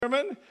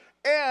sermon,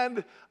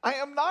 and I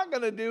am not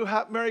going to do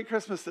Merry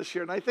Christmas this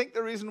year. And I think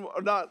the reason,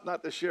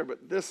 not this year,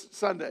 but this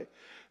Sunday,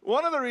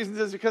 one of the reasons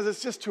is because it's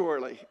just too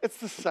early. It's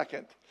the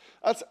 2nd.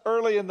 That's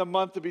early in the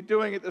month to be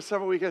doing it. There's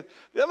several weekends.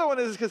 The other one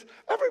is because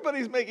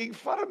everybody's making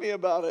fun of me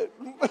about it.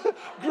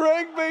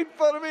 Greg made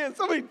fun of me, and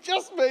somebody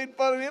just made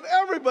fun of me, and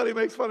everybody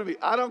makes fun of me.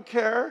 I don't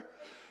care.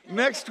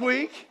 Next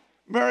week,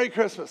 Merry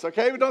Christmas,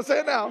 okay? But don't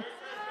say it now.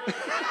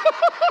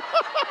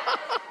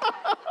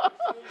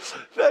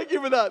 Thank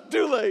you for that.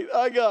 Too late.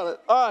 I got it.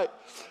 All right.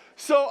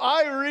 So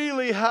I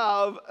really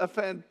have a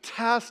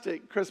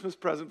fantastic Christmas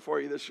present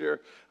for you this year.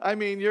 I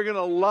mean, you're going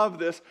to love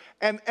this.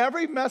 And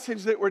every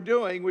message that we're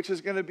doing, which is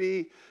going to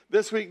be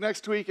this week,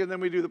 next week, and then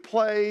we do the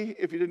play.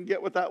 If you didn't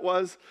get what that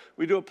was,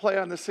 we do a play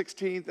on the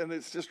 16th, and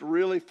it's just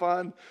really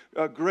fun.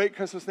 A great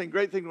Christmas thing,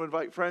 great thing to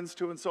invite friends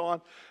to and so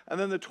on. And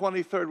then the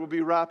 23rd, we'll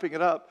be wrapping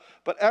it up.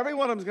 But every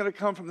one of them is going to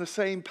come from the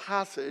same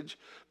passage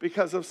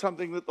because of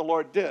something that the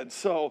Lord did.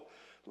 So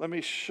let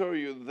me show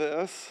you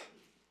this.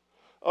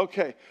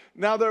 Okay,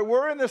 now there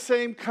were in the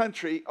same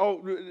country.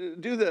 Oh,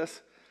 do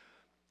this.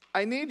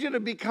 I need you to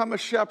become a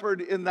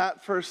shepherd in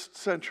that first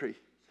century.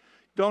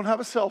 Don't have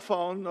a cell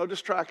phone, no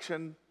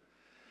distraction.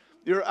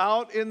 You're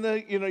out in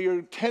the,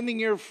 you're tending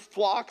your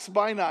flocks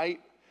by night.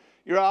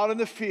 You're out in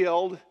the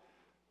field.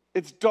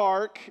 It's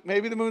dark.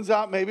 Maybe the moon's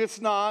out, maybe it's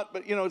not,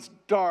 but it's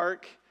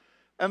dark.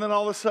 And then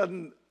all of a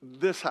sudden,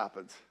 this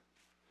happens.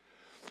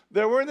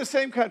 There were in the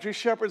same country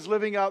shepherds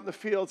living out in the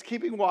fields,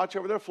 keeping watch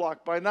over their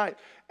flock by night.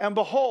 And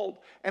behold,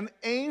 an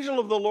angel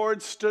of the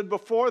Lord stood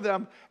before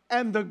them,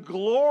 and the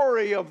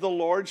glory of the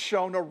Lord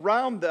shone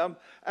around them,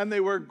 and they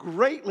were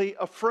greatly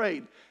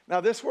afraid.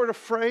 Now, this word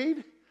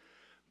afraid,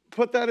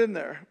 put that in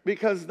there,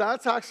 because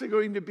that's actually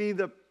going to be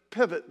the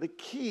pivot, the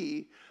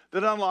key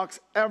that unlocks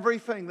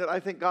everything that I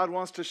think God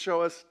wants to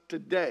show us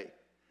today.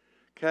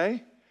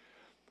 Okay?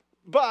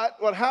 But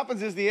what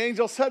happens is the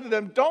angel said to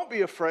them, "Don't be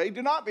afraid,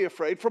 do not be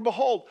afraid, for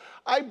behold,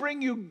 I bring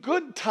you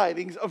good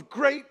tidings of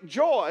great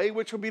joy,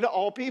 which will be to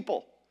all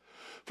people.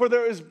 For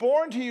there is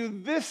born to you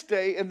this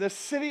day in the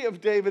city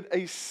of David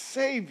a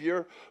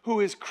Savior who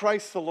is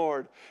Christ the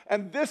Lord.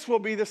 And this will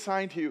be the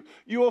sign to you.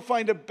 You will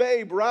find a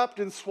babe wrapped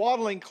in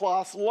swaddling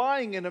cloths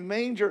lying in a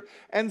manger."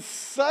 And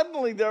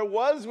suddenly there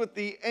was with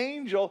the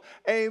angel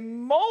a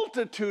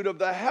multitude of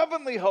the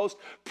heavenly host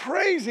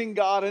praising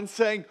God and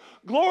saying,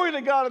 "Glory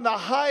to God in the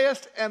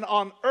highest, and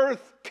on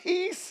earth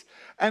peace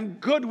and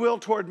goodwill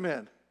toward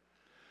men."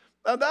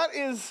 Now that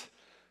is,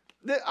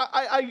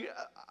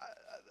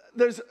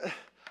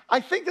 I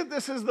think that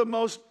this is the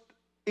most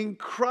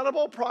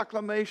incredible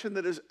proclamation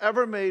that is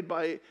ever made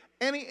by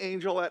any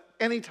angel at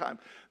any time.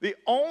 The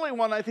only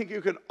one I think you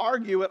could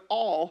argue at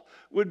all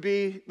would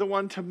be the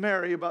one to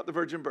Mary about the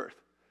virgin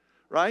birth,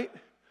 right?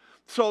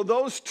 So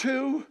those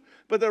two,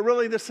 but they're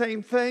really the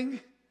same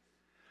thing.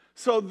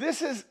 So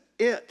this is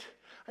it.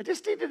 I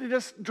just needed to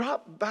just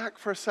drop back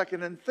for a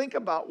second and think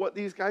about what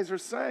these guys are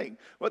saying,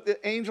 what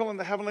the angel and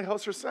the heavenly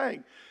hosts are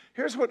saying.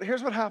 Here's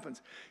what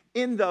happens.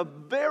 In the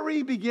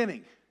very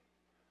beginning,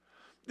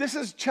 this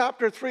is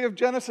chapter 3 of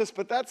Genesis,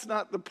 but that's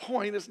not the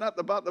point. It's not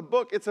about the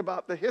book. It's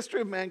about the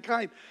history of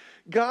mankind.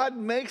 God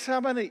makes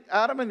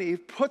Adam and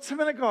Eve, puts them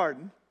in a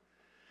garden,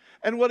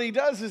 and what he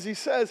does is he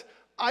says,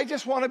 "I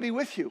just want to be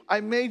with you.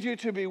 I made you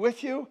to be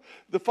with you,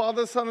 the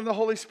Father, the Son, and the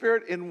Holy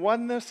Spirit in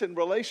oneness, in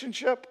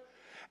relationship,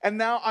 and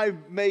now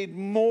I've made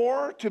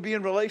more to be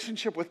in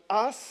relationship with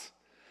us.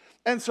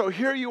 And so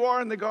here you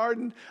are in the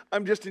garden.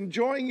 I'm just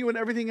enjoying you and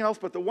everything else,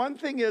 but the one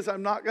thing is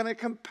I'm not going to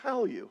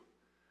compel you.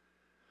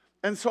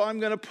 And so I'm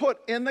going to put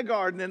in the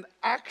garden an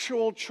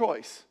actual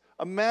choice,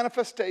 a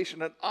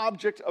manifestation, an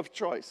object of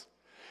choice.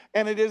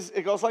 And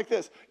it goes like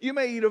this. You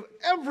may eat of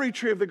every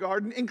tree of the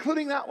garden,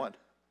 including that one.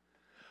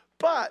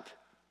 But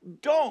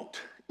don't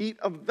eat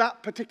of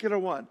that particular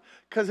one,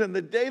 because in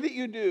the day that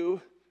you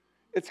do,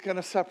 it's going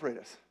to separate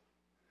us.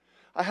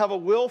 I have a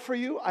will for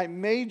you. I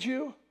made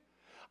you.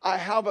 I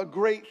have a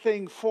great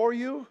thing for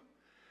you.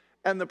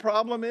 And the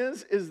problem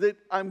is that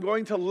I'm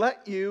going to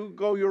let you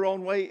go your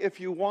own way if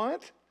you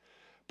want,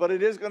 but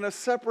it is going to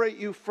separate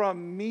you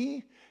from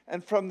me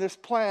and from this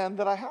plan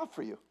that I have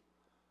for you."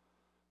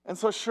 And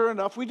so sure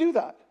enough, we do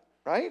that,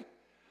 right?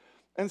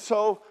 And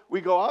so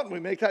we go out and we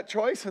make that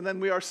choice, and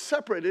then we are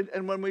separated.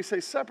 And when we say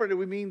separated,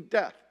 we mean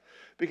death.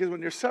 Because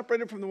when you're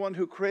separated from the one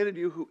who created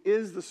you, who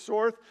is the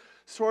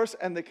source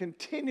and the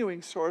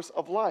continuing source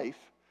of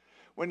life,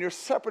 when you're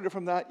separated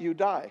from that, you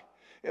die.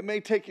 It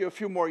may take you a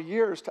few more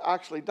years to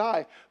actually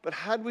die, but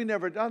had we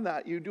never done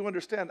that, you do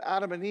understand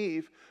Adam and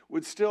Eve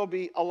would still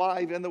be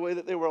alive in the way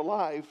that they were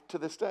alive to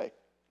this day.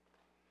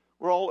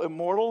 We're all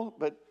immortal,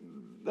 but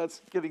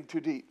that's getting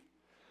too deep.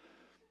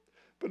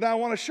 But now I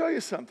want to show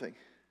you something.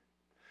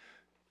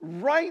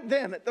 Right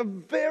then, at the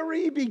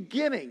very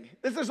beginning,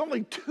 there's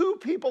only 2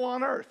 people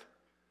on earth.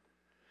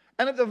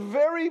 And at the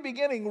very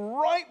beginning,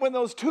 right when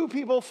those 2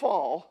 people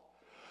fall,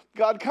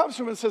 God comes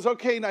to him and says,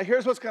 "Okay, now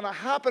here's what's going to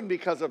happen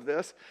because of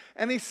this."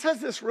 And he says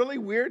this really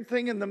weird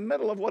thing in the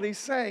middle of what he's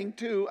saying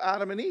to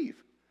Adam and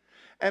Eve,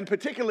 and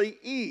particularly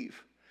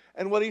Eve.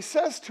 And what he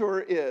says to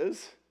her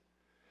is,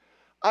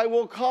 I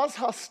will cause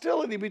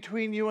hostility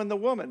between you and the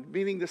woman,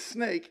 meaning the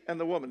snake and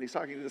the woman. He's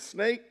talking to the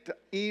snake, to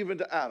Eve, and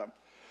to Adam.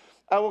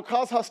 I will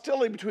cause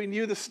hostility between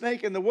you, the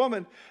snake, and the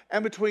woman,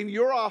 and between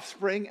your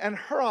offspring and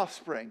her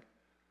offspring.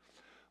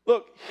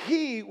 Look,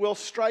 he will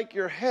strike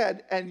your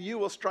head, and you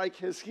will strike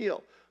his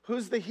heel.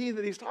 Who's the he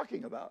that he's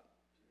talking about?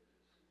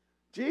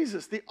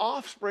 Jesus, the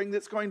offspring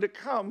that's going to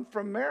come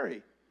from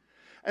Mary.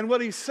 And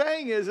what he's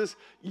saying is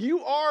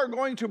you are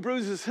going to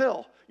bruise his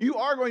heel. You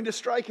are going to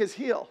strike his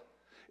heel.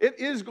 It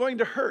is going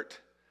to hurt,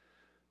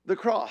 the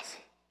cross.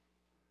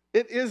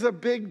 It is a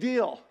big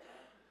deal.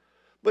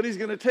 But he's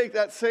going to take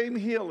that same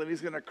heel and he's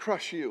going to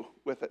crush you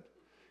with it.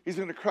 He's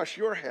going to crush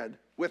your head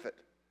with it.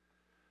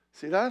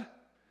 See that?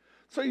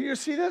 So you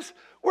see this?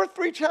 We're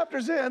 3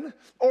 chapters in,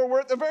 or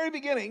we're at the very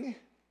beginning,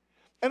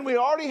 and we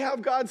already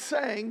have God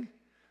saying,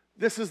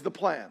 this is the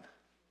plan.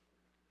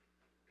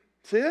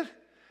 See it?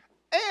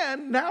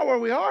 And now where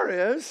we are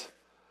is,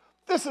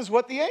 this is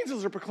what the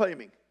angels are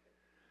proclaiming.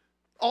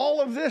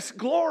 All of this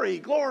glory,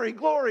 glory,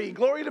 glory,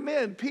 glory to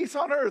men, peace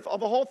on earth, all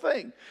the whole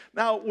thing.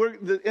 Now,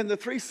 in the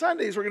 3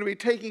 Sundays, we're going to be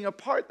taking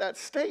apart that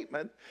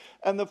statement.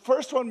 And the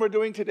first one we're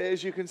doing today,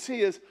 as you can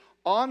see, is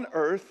on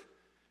earth,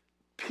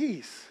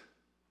 peace.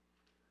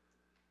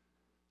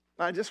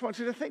 Now, I just want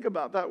you to think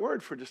about that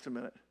word for just a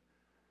minute.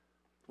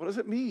 What does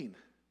it mean?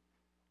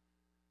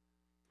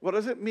 What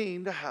does it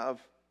mean to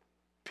have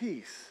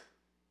peace?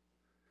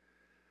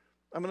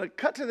 I'm going to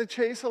cut to the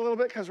chase a little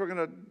bit because we're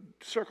going to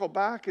circle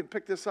back and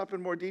pick this up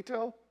in more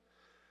detail.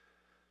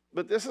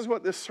 But this is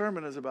what this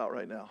sermon is about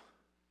right now.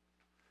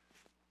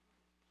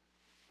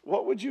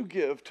 What would you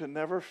give to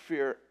never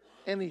fear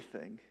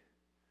anything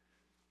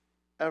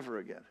ever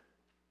again?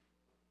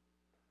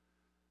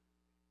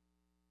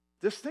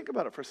 Just think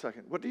about it for a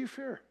second. What do you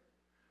fear?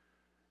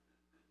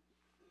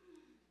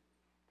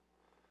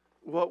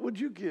 What would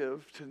you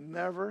give to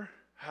never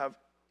have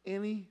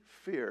any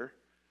fear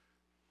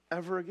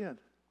ever again?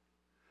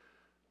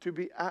 To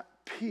be at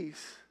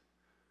peace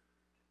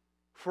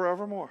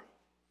forevermore.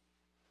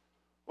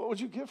 What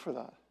would you give for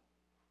that?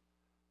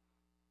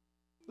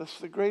 That's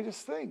the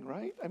greatest thing,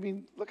 right? I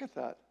mean, look at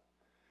that.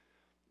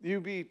 You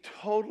be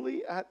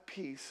totally at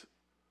peace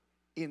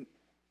in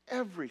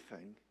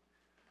everything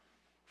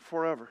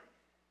forever.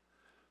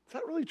 Is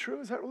that really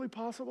true? Is that really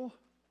possible?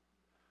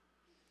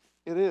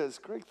 It is.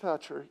 Greg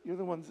Thatcher, you're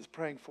the one that's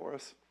praying for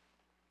us.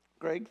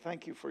 Greg,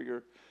 thank you for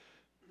your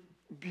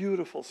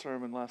beautiful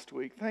sermon last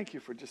week. Thank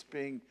you for just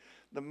being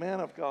the man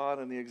of God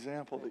and the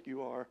example that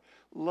you are.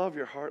 Love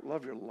your heart,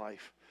 love your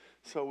life.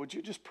 So would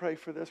you just pray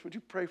for this? Would you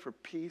pray for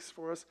peace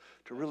for us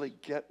to really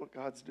get what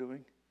God's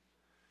doing?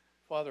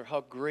 Father,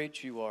 how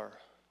great you are.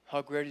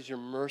 How great is your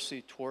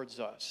mercy towards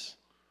us.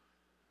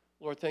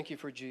 Lord, thank you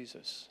for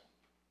Jesus.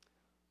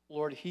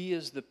 Lord, he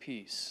is the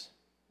peace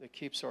that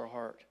keeps our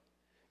heart.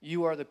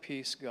 You are the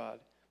peace, God.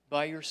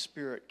 By your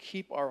Spirit,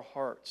 keep our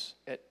hearts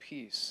at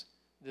peace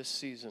this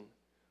season.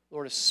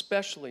 Lord,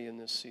 especially in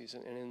this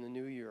season and in the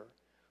new year.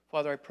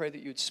 Father, I pray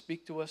that you'd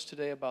speak to us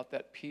today about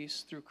that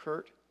peace through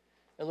Kurt.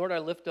 And Lord, I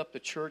lift up the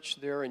church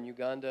there in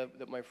Uganda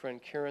that my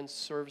friend Karen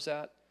serves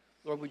at.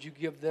 Lord, would you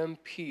give them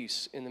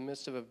peace in the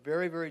midst of a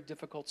very, very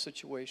difficult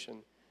situation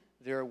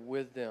there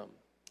with them.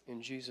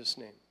 In Jesus'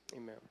 name,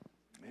 amen.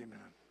 Amen.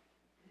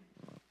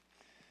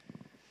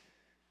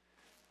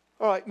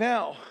 All right,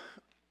 now,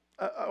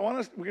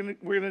 we're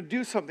going to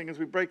do something as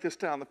we break this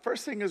down. The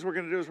first thing we're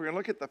going to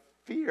look at the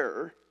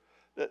fear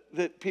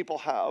that people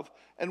have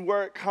and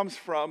where it comes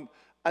from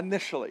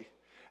initially.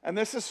 And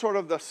this is sort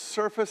of the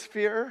surface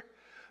fear,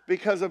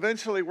 because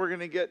eventually we're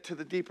going to get to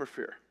the deeper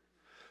fear.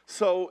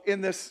 So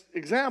in this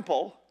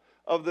example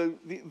of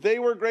they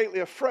were greatly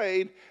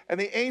afraid, and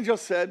the angel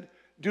said,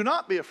 do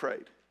not be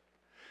afraid.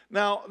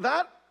 Now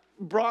that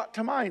brought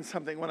to mind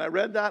something when I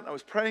read that and I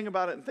was praying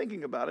about it and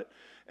thinking about it.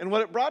 And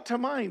what it brought to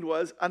mind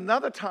was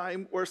another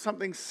time where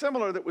something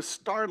similar that was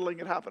startling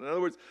had happened. In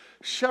other words,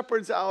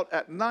 shepherds out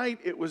at night,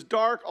 it was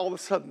dark, all of a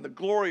sudden the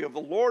glory of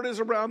the Lord is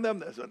around them,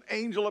 there's an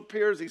angel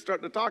appears, he's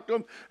starting to talk to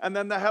them, and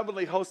then the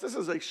heavenly host. This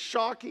is a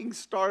shocking,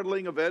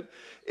 startling event.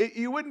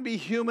 You wouldn't be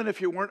human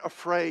if you weren't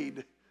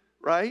afraid,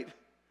 right?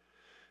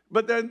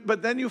 But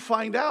then you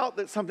find out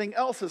that something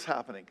else is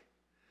happening.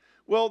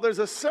 Well, there's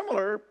a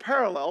similar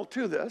parallel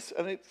to this,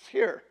 and it's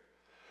here.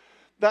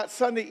 That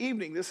Sunday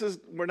evening,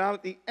 we're not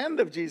at the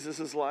end of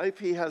Jesus' life.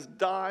 He has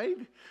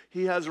died.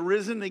 He has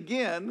risen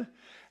again.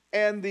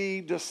 And the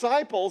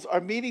disciples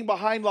are meeting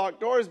behind locked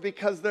doors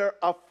because they're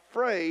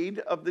afraid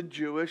of the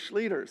Jewish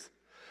leaders.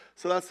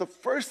 So that's the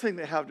first thing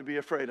they have to be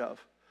afraid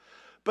of.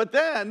 But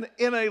then,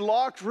 in a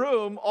locked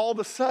room, all of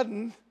a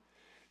sudden,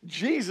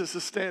 Jesus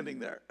is standing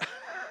there.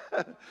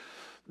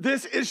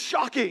 This is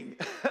shocking.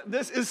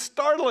 This is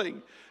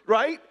startling,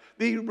 right?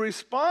 The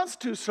response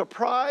to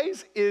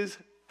surprise is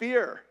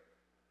fear.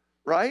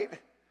 Right?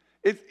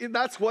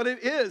 That's what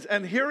it is.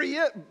 And here he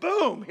is.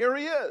 Boom, here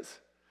he is.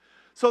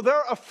 So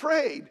they're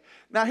afraid.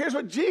 Now here's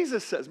what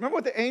Jesus says. Remember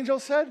what the angel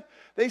said?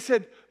 They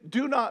said,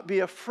 do not be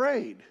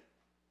afraid.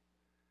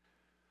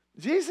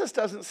 Jesus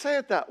doesn't say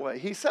it that way.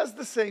 He says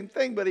the same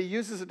thing, but he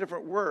uses a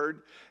different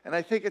word, and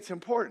I think it's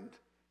important.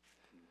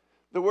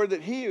 the word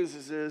that he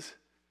uses is,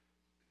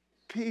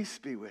 peace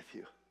be with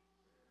you.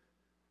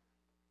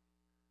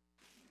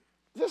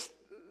 Just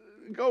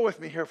go with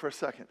me here for a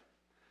second.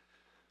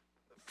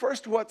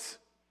 First, what's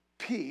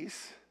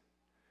peace?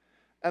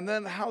 And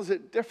then how's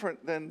it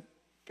different than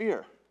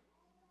fear?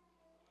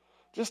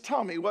 Just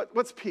tell me,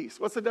 what's peace?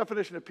 What's the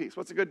definition of peace?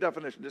 What's a good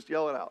definition? Just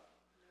yell it out.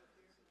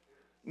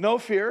 No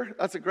fear.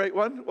 That's a great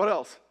one. What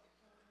else?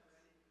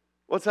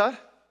 What's that?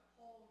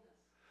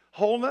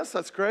 Wholeness.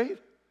 That's great.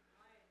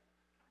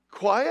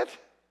 Quiet.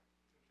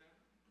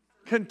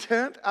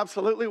 Content.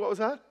 Absolutely. What was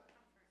that?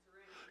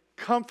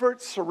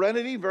 Comfort,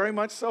 serenity, very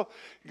much so.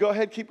 Go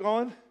ahead, keep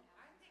going.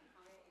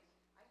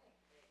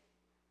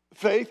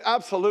 Faith,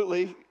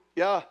 absolutely.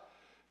 Yeah.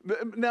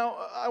 Now,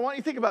 I want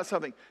you to think about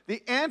something.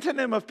 The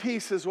antonym of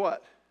peace is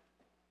what?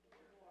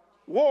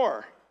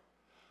 War,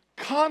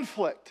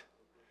 conflict,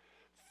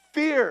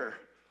 fear,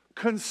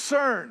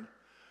 concern,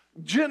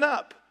 gin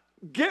up,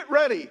 get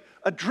ready,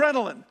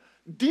 adrenaline,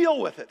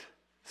 deal with it.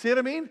 See what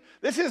I mean?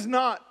 This is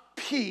not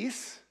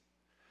peace.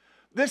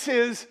 This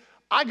is,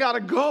 I gotta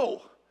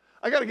go.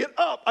 I gotta get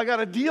up. I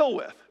gotta deal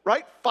with,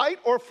 right? Fight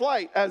or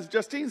flight, as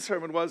Justine's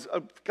sermon was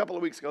a couple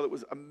of weeks ago. That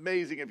was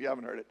amazing if you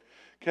haven't heard it,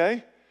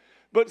 okay?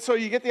 But so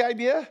you get the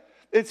idea?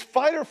 It's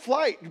fight or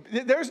flight.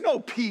 There's no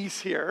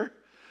peace here.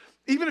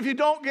 Even if you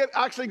don't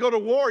actually go to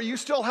war, you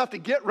still have to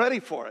get ready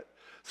for it.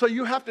 So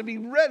you have to be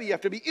ready. You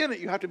have to be in it.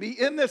 You have to be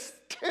in this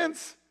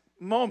tense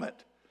moment.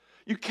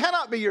 You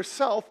cannot be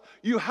yourself.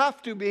 You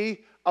have to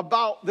be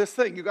about this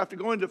thing. You have to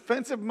go in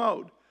defensive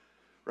mode,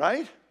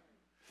 right?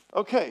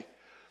 Okay.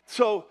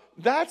 So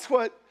that's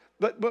what,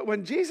 but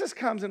when Jesus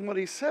comes and what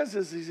he says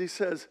is he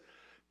says,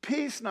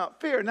 peace, not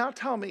fear. Now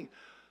tell me,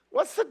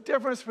 what's the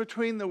difference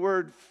between the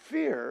word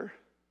fear,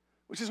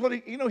 which is what he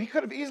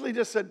could have easily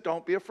just said,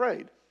 don't be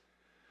afraid.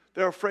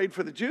 They're afraid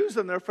for the Jews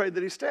and they're afraid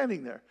that he's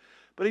standing there.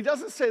 But he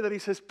doesn't say that, he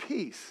says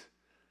peace.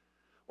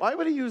 Why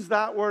would he use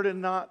that word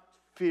and not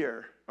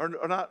fear or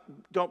not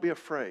don't be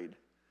afraid?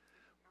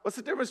 What's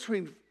the difference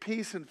between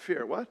peace and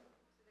fear? What?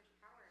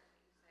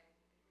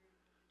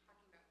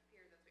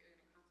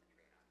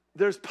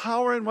 There's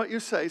power in what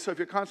you say. So if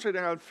you're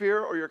concentrating on fear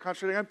or you're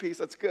concentrating on peace,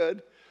 that's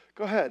good.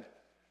 Go ahead.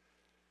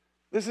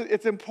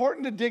 It's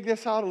important to dig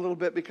this out a little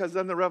bit because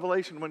then the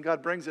revelation, when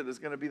God brings it, is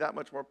going to be that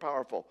much more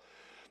powerful.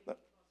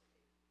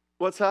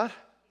 What's that?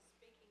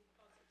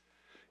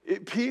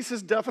 Peace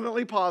is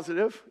definitely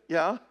positive.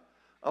 Yeah,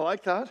 I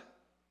like that.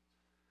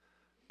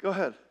 Go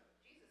ahead.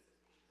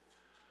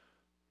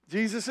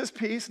 Jesus is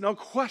peace, no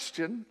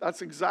question.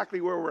 That's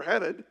exactly where we're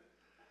headed.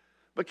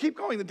 But keep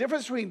going. The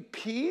difference between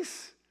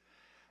peace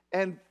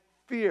and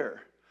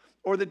fear,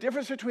 or the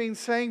difference between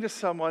saying to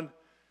someone,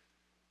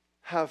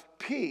 have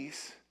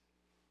peace,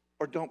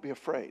 or don't be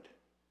afraid. It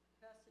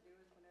has to do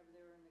with whenever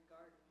they were in the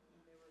garden, and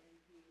they were in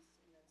peace,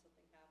 and then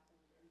something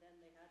happened, and then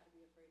they had to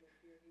be afraid of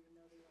fear, even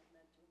though they weren't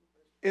meant to in the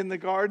first place. In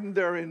the garden,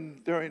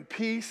 they're in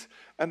peace,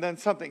 and then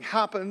something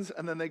happens,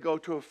 and then they go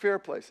to a fear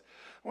place.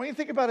 I want you to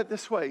think about it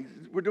this way.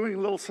 We're doing a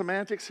little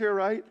semantics here,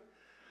 right?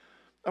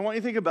 I want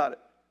you to think about it.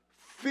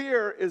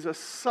 Fear is a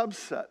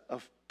subset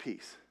of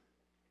peace.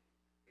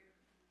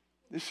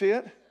 You see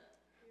it?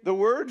 The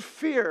word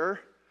fear,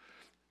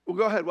 well,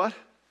 go ahead, what?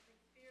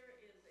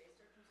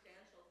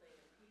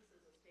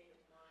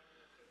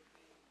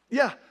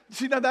 Yeah,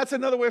 see, now that's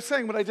another way of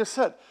saying what I just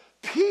said.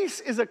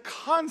 Peace is a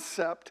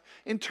concept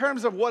in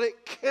terms of what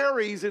it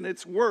carries in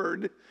its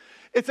word.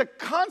 It's a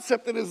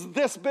concept that is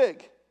this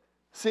big.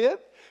 See it?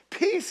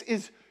 Peace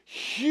is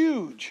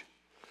huge.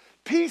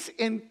 Peace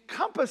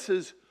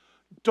encompasses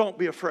don't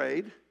be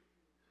afraid,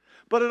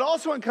 but it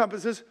also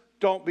encompasses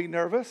don't be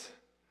nervous,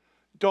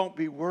 don't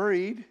be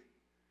worried,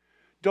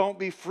 don't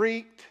be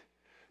freaked,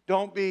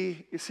 don't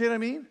be, you see what I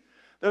mean?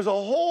 There's a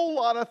whole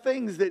lot of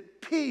things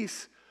that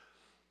peace,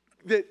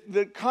 that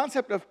the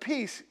concept of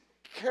peace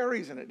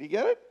carries in it. Do you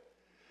get it?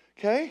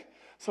 Okay?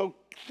 So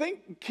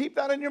keep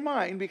that in your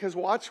mind because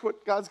watch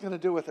what God's going to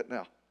do with it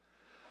now.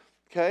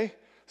 Okay?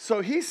 So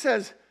he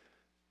says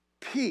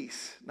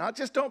peace. Not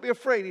just don't be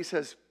afraid. He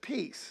says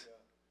peace.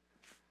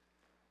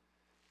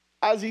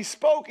 As he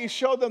spoke, he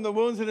showed them the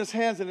wounds in his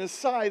hands and his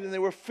side, and they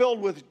were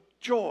filled with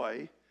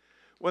joy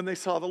when they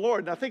saw the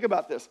Lord. Now think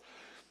about this.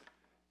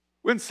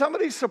 When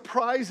somebody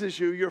surprises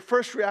you, your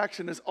first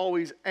reaction is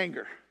always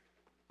anger.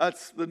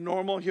 That's the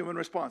normal human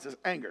response, is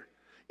anger.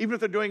 Even if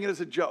they're doing it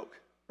as a joke,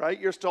 right?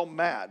 You're still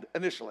mad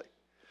initially.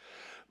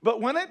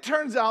 But when it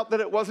turns out that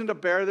it wasn't a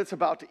bear that's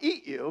about to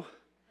eat you,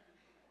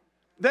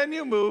 then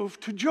you move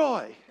to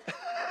joy.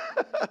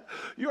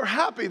 You're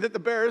happy that the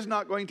bear is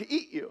not going to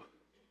eat you.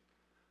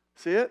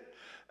 See it?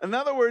 In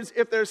other words,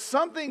 if there's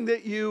something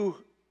that you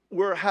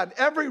had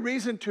every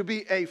reason to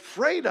be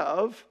afraid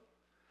of,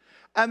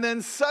 and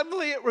then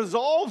suddenly it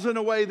resolves in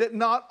a way that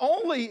not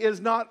only is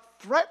not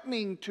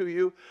threatening to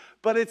you,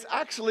 but it's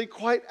actually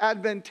quite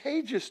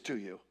advantageous to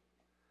you,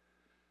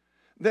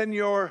 then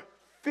your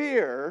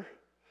fear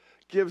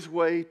gives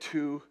way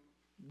to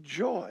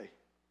joy.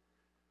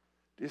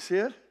 Do you see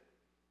it?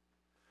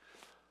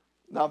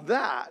 Now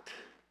that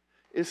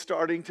is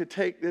starting to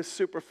take this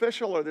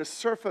superficial or this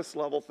surface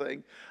level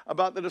thing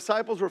about the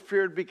disciples were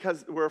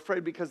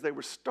afraid because they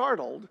were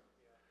startled.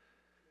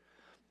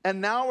 And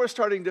now we're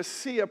starting to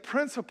see a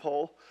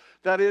principle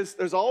that is,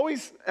 there's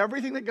always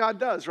everything that God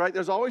does, right?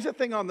 There's always a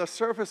thing on the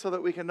surface so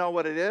that we can know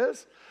what it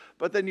is.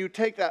 But then you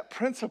take that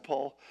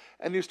principle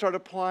and you start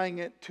applying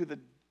it to the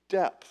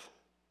depth.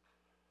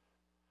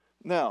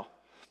 Now,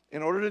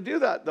 in order to do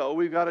that, though,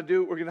 we're going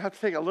to have to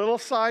take a little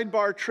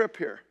sidebar trip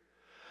here.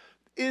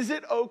 Is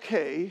it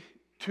okay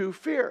to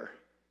fear?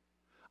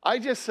 I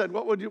just said,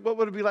 what would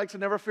it be like to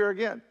never fear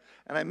again?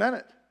 And I meant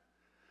it.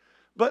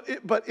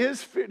 But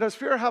does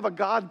fear have a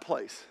God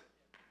place?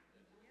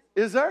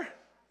 Is there?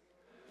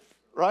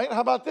 Right?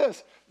 How about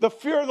this? The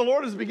fear of the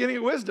Lord is the beginning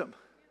of wisdom.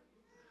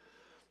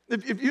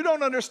 If you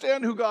don't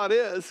understand who God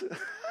is,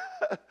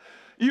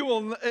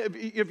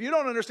 if you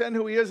don't understand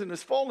who he is in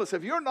his fullness,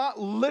 if you're not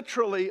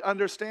literally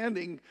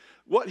understanding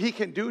what he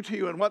can do to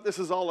you and what this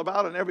is all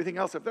about and everything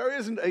else, if there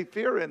isn't a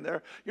fear in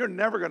there, you're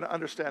never going to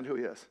understand who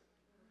he is.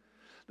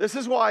 This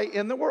is why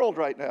in the world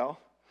right now,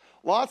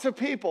 lots of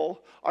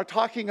people are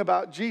talking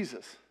about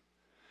Jesus.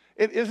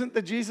 It isn't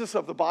the Jesus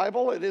of the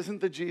Bible. It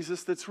isn't the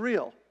Jesus that's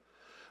real.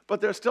 But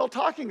they're still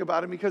talking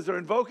about him because they're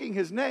invoking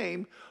his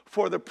name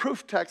for the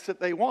proof text that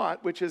they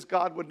want, which is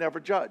God would never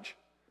judge.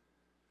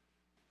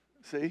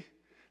 See?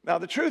 Now,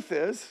 the truth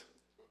is,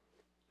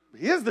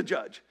 he is the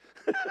judge.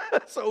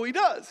 So he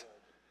does.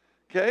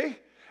 Okay?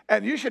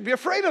 And you should be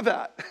afraid of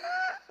that.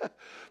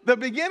 The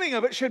beginning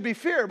of it should be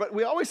fear, but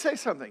we always say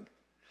something.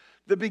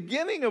 The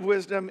beginning of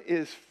wisdom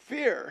is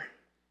fear.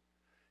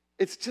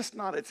 It's just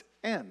not its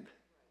end.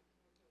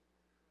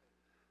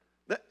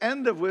 The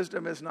end of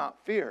wisdom is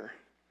not fear.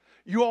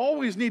 You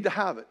always need to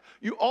have it.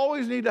 You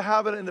always need to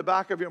have it in the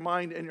back of your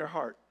mind and your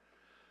heart.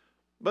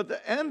 But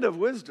the end of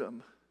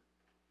wisdom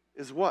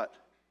is what?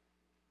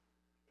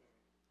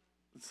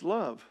 It's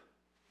love,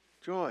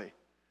 joy,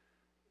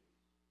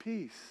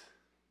 peace,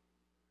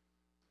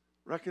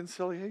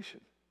 reconciliation.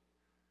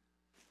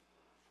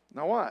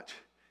 Now watch.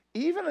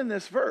 Even in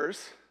this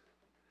verse,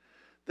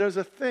 there's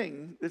a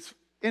thing that's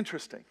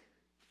interesting.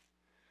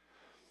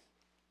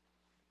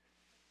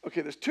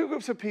 Okay, there's two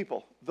groups of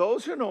people,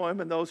 those who know him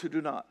and those who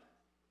do not.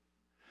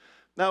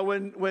 Now,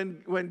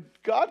 when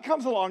God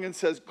comes along and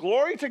says,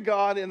 glory to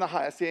God in the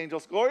highest, the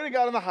angels, glory to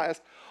God in the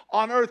highest,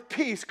 on earth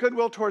peace,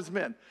 goodwill towards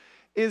men,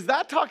 is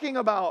that talking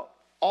about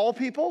all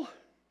people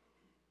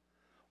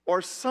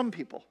or some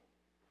people?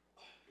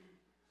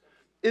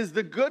 Is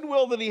the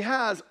goodwill that he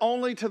has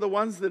only to the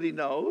ones that he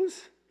knows?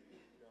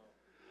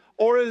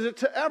 Or is it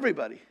to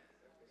everybody?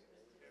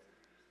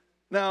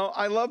 Now,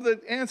 I love the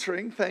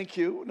answering. Thank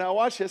you. Now,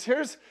 watch this.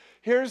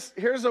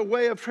 Here's a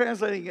way of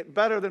translating it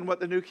better than what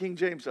the New King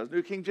James does.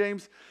 New King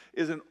James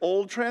is an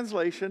old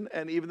translation,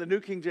 and even the New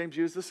King James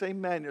use the same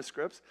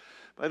manuscripts.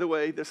 By the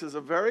way, this is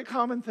a very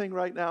common thing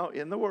right now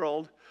in the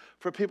world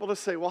for people to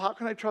say, well, how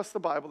can I trust the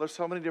Bible? There's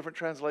so many different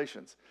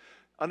translations.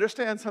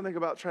 Understand something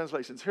about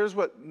translations. Here's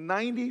what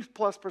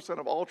 90+%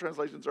 of all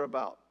translations are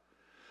about.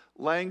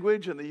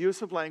 Language and the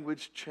use of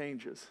language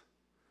changes.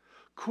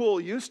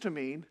 Cool used to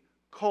mean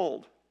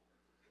cold.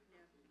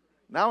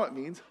 Now it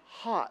means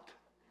hot.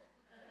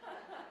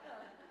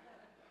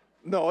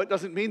 No, it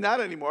doesn't mean that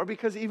anymore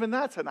because even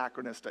that's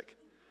anachronistic.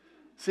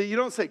 See, you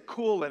don't say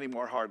cool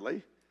anymore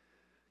hardly.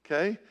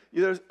 Okay?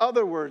 There's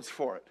other words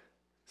for it.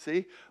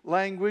 See?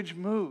 Language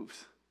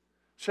moves.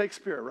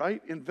 Shakespeare,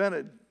 right?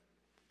 Invented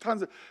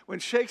tons of... When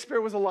Shakespeare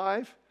was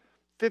alive,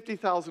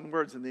 50,000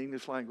 words in the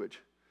English language.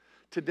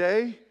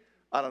 Today,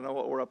 I don't know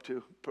what we're up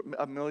to.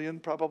 1 million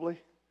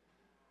probably.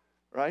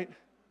 Right?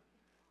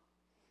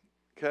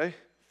 Okay?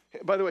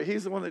 By the way,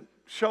 he's the one that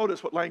showed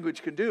us what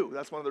language can do.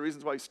 That's one of the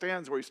reasons why he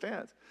stands where he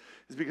stands,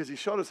 is because he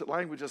showed us that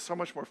language is so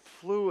much more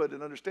fluid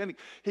and understanding.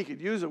 He could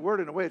use a word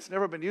in a way it's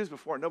never been used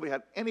before, and nobody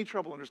had any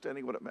trouble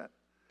understanding what it meant.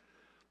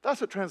 That's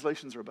what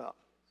translations are about.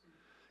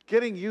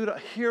 Getting you to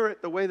hear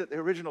it the way that the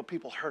original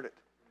people heard it.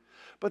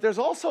 But there's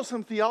also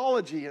some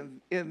theology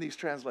in these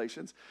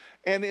translations.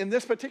 And in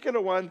this particular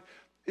one,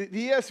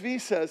 the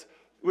ESV says,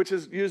 which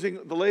is using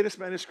the latest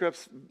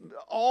manuscripts,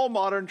 all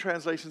modern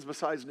translations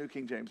besides New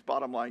King James,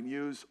 bottom line,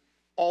 use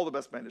all the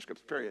best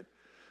manuscripts, period.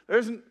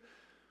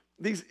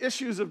 These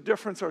issues of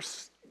difference are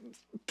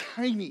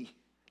tiny,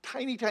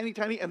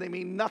 and they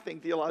mean nothing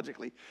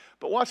theologically.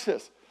 But watch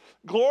this.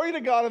 Glory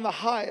to God in the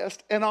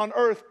highest, and on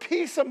earth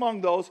peace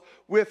among those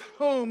with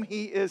whom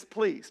he is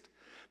pleased.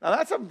 Now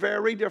that's a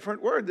very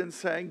different word than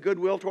saying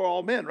goodwill to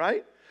all men,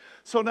 right?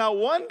 So now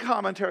one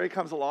commentary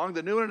comes along,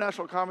 the New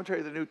International Commentary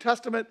of the New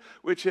Testament,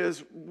 which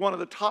is one of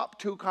the top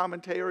 2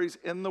 commentaries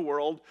in the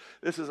world.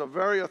 This is a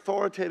very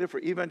authoritative for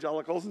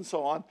evangelicals and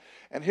so on.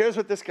 And here's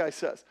what this guy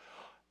says.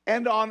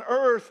 And on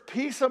earth,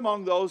 peace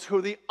among those who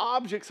are the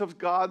objects of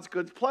God's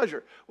good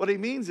pleasure. What he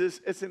means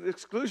is it's an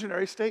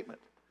exclusionary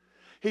statement.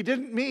 He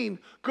didn't mean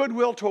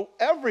goodwill to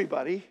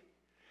everybody.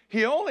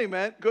 He only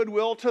meant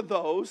goodwill to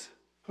those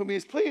whom he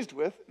is pleased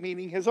with,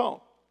 meaning his own.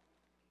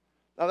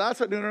 Now that's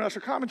what New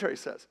International Commentary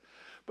says.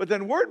 But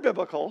then Word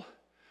Biblical,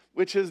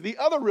 which is the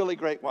other really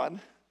great one,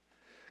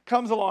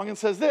 comes along and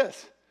says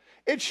this.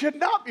 It should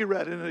not be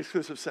read in an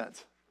exclusive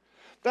sense.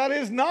 That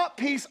is not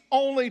peace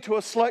only to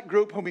a select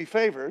group whom he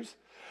favors,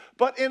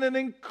 but in an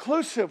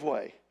inclusive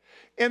way.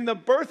 In the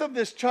birth of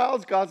this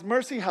child, God's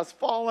mercy has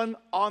fallen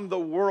on the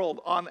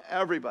world, on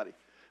everybody.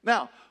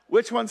 Now,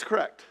 which one's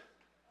correct?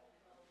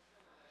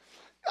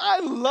 I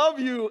love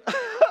you.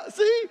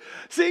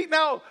 See,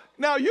 now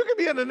you could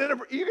be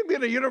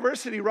in a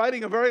university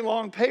writing a very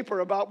long paper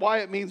about why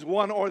it means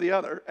one or the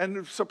other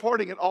and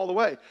supporting it all the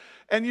way,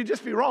 and you'd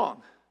just be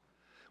wrong.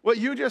 What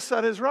you just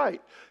said is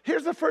right.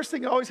 Here's the first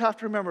thing you always have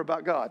to remember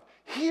about God.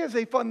 He is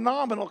a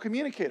phenomenal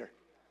communicator.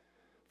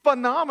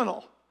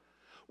 Phenomenal.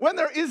 When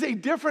there is a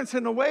difference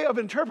in the way of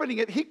interpreting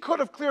it, he could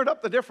have cleared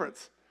up the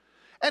difference.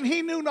 And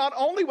he knew not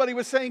only what he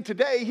was saying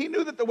today, he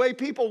knew that the way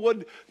people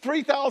would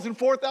 3,000,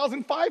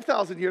 4,000,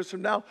 5,000 years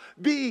from now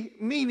be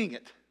meaning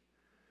it.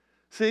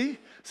 See?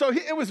 So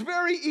it was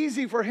very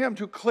easy for him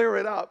to clear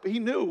it up. He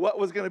knew what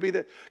was going to be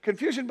the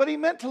confusion, but he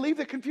meant to leave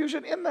the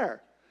confusion in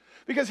there.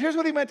 Because here's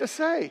what he meant to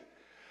say.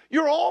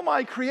 You're all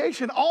my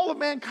creation. All of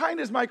mankind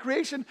is my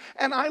creation,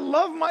 and I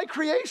love my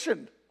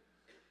creation.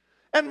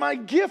 And my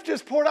gift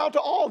is poured out to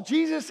all.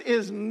 Jesus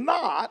is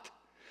not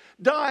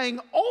dying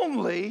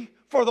only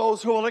for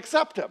those who will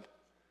accept him.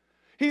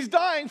 He's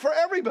dying for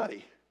everybody.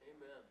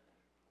 Amen.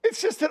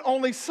 It's just that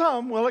only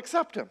some will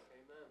accept him.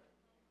 Amen.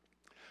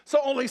 So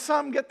only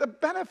some get the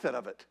benefit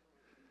of it.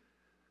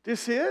 Do you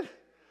see it?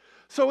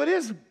 So it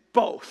is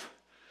both.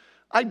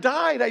 I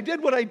died, I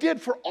did what I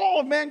did for all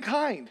of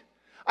mankind.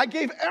 I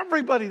gave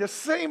everybody the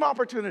same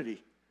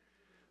opportunity.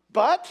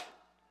 But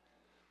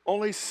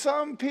only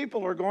some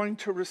people are going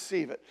to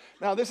receive it.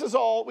 Now, this is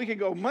all, we could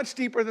go much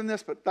deeper than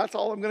this, but that's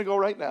all I'm going to go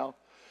right now.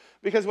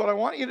 Because what I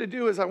want you to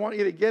do is I want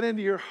you to get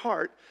into your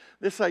heart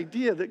this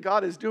idea that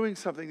God is doing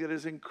something that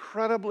is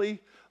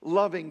incredibly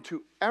loving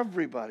to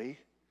everybody,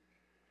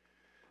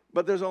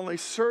 but there's only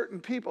certain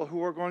people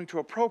who are going to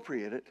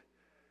appropriate it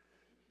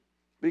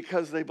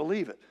because they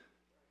believe it.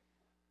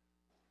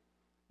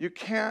 You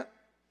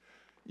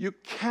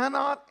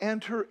cannot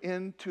enter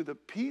into the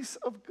peace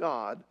of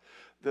God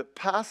that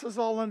passes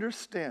all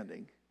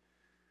understanding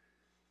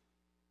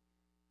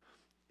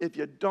if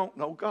you don't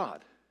know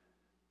God.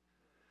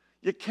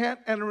 You can't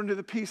enter into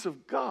the peace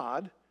of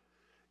God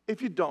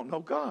if you don't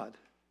know God.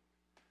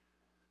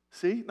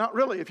 See? Not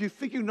really. If you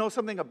think you know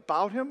something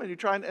about him and you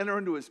try and enter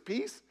into his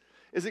peace,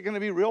 is it going to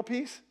be real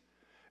peace?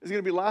 Is it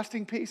going to be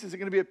lasting peace? Is it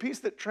going to be a peace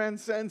that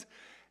transcends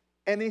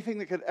anything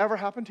that could ever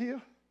happen to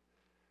you?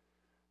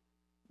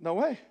 No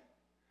way.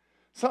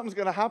 Something's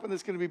going to happen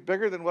that's going to be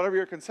bigger than whatever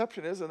your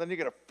conception is, and then you're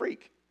going to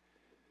freak.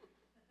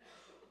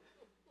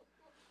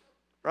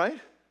 Right?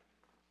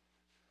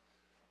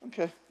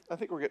 Okay, I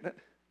think we're getting it.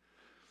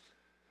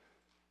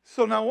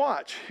 So now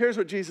watch. Here's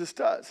what Jesus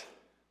does.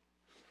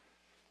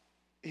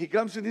 He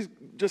comes to these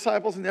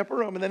disciples in the upper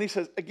room, and then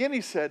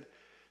he said,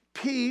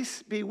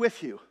 peace be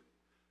with you.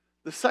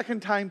 The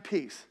second time,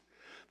 peace.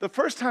 The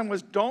first time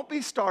was, don't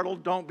be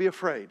startled, don't be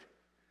afraid.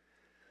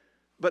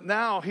 But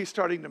now he's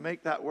starting to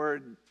make that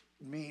word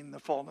mean the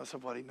fullness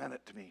of what he meant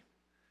it to mean.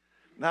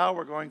 Now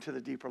we're going to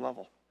the deeper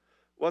level.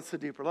 What's the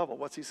deeper level?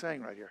 What's he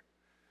saying right here?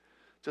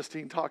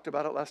 Justine talked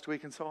about it last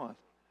week and so on.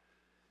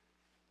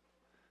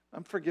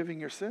 I'm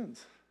forgiving your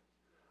sins.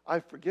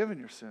 I've forgiven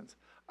your sins.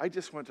 I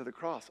just went to the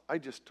cross. I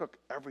just took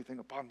everything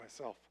upon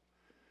myself.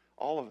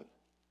 All of it.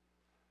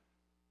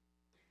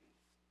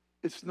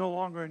 It's no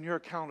longer in your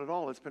account at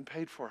all. It's been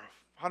paid for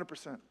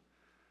 100%.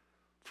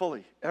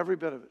 Fully. Every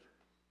bit of it.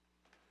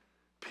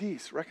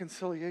 Peace.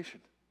 Reconciliation.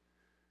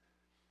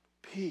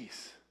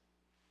 Peace.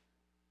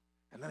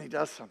 And then he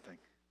does something.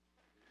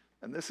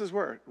 And this is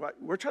where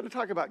we're trying to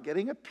talk about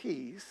getting a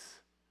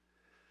peace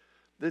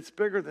that's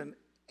bigger than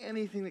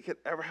anything that could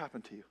ever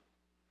happen to you.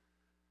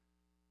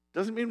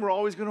 Doesn't mean we're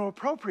always going to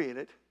appropriate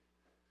it,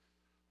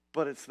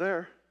 but it's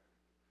there.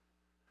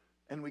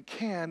 And we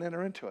can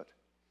enter into it.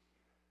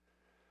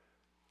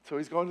 So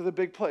he's going to the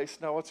big place.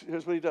 Now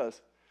here's what he does.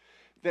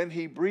 Then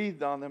he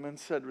breathed on them and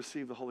said,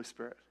 receive the Holy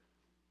Spirit.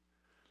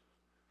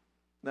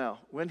 Now,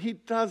 when he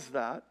does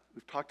that,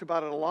 we've talked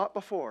about it a lot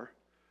before,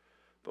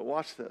 but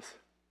watch this.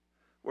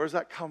 Where does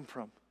that come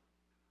from?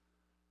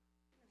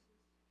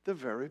 The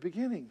very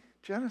beginning,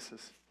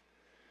 Genesis.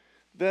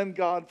 Then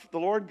the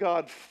Lord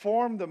God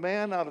formed the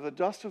man out of the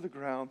dust of the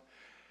ground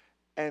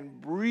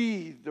and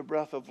breathed the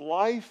breath of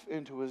life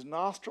into his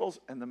nostrils,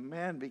 and the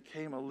man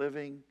became a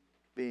living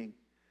being.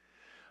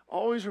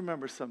 Always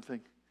remember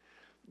something.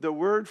 The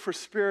word for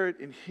spirit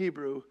in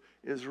Hebrew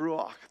is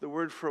ruach. The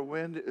word for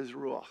wind is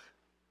ruach.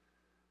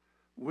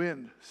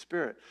 Wind,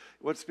 spirit.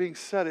 What's being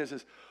said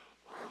is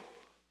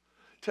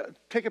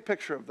take a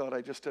picture of what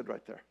I just did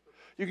right there.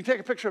 You can take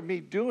a picture of me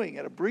doing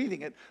it, of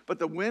breathing it, but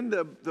the wind,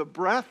 the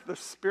breath, the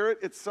spirit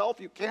itself,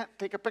 you can't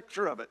take a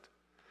picture of it.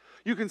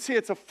 You can see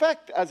its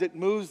effect as it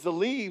moves the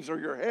leaves or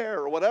your hair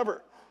or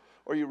whatever,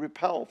 or you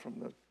repel from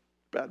the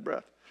bad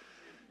breath.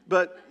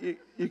 But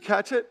you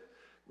catch it?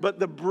 But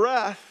the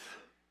breath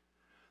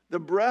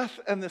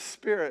and the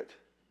spirit,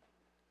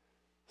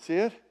 see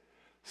it?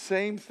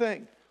 Same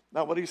thing.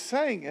 Now what he's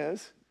saying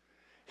is,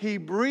 he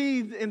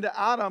breathed into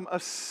Adam a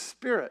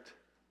spirit.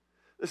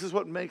 This is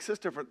what makes us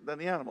different than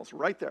the animals,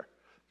 right there.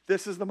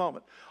 This is the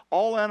moment.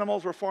 All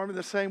animals were formed in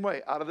the same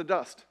way, out of the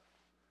dust,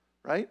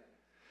 right?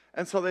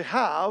 And so they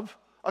have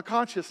a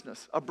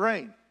consciousness, a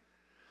brain.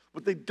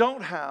 What they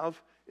don't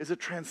have is a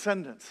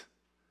transcendence.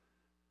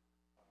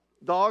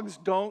 Dogs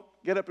don't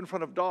get up in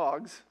front of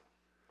dogs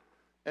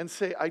and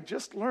say, I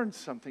just learned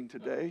something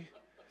today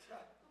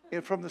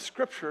from the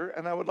scripture,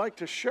 and I would like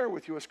to share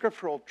with you a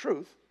scriptural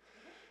truth,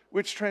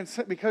 which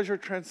because you're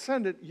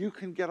transcendent, you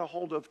can get a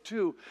hold of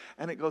too.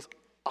 And it goes,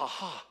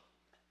 aha.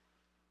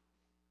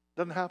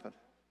 Doesn't happen.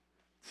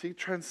 See,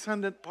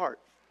 transcendent part.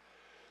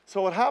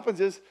 So what happens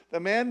is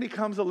the man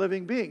becomes a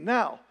living being.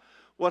 Now,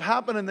 what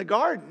happened in the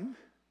garden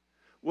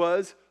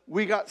was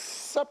we got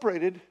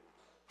separated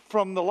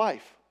from the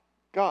life,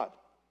 God,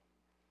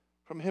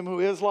 from him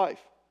who is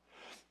life.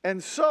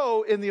 And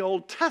so in the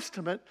Old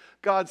Testament,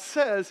 God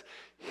says,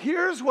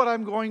 here's what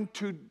I'm going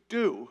to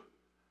do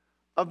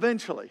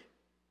eventually.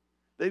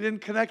 They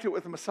didn't connect it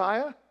with the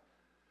Messiah.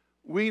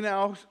 We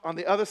now, on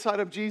the other side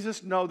of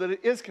Jesus, know that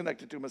it is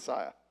connected to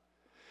Messiah.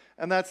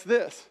 And that's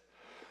this.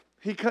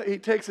 He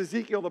takes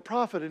Ezekiel the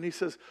prophet and he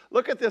says,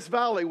 look at this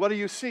valley. What do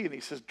you see? And he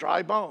says,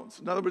 dry bones.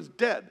 In other words,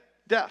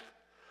 death.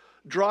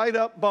 Dried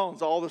up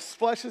bones. All the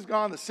flesh is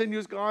gone. The sinew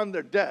is gone.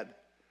 They're dead.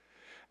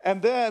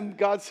 And then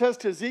God says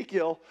to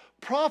Ezekiel,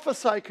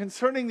 prophesy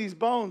concerning these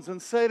bones and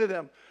say to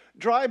them,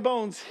 dry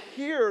bones,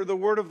 hear the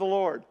word of the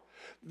Lord.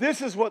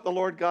 This is what the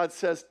Lord God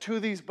says to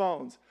these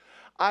bones.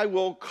 I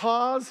will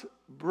cause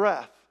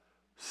breath,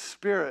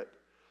 spirit,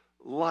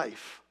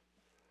 life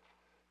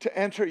to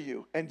enter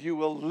you, and you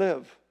will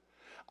live.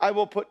 I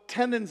will put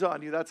tendons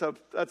on you. That's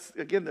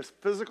again, this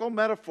physical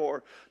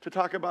metaphor to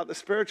talk about the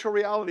spiritual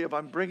reality of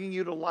I'm bringing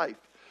you to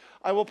life.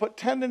 I will put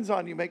tendons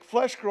on you, make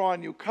flesh grow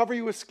on you, cover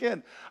you with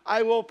skin.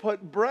 I will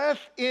put breath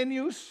in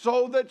you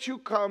so that you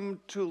come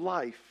to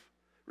life.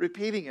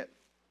 Repeating it.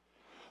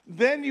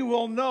 Then you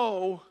will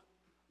know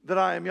that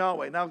I am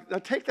Yahweh. Now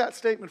take that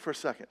statement for a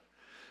second.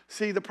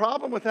 See, the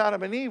problem with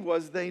Adam and Eve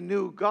was they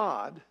knew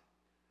God,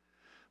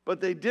 but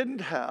they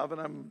didn't have,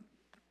 and I'm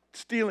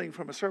stealing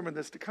from a sermon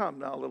that's to come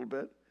now a little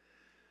bit,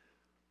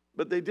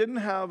 but they didn't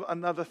have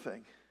another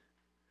thing.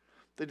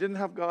 They didn't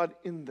have God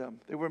in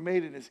them. They were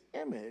made in his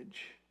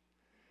image,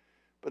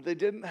 but they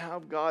didn't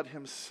have God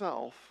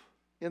himself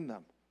in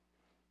them.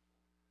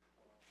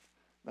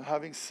 Now,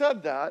 having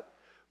said that,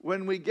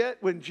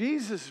 when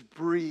Jesus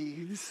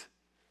breathes,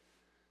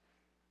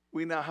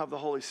 we now have the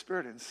Holy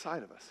Spirit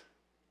inside of us.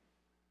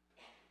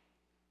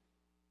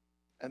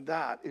 And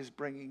that is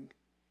bringing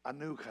a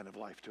new kind of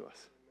life to us.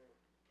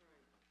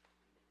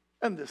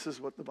 And this is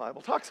what the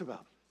Bible talks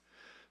about.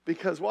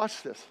 Because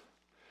watch this.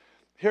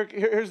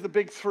 Here's the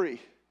big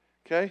three,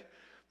 okay?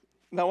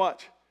 Now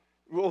watch.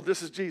 Well,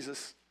 this is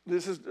Jesus.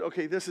 This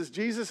is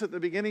Jesus at the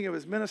beginning of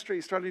his ministry.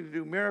 He's starting to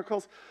do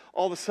miracles.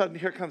 All of a sudden,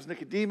 here comes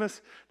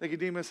Nicodemus.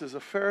 Nicodemus is a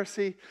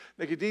Pharisee.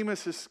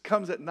 Nicodemus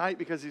comes at night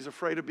because he's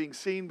afraid of being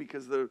seen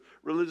because the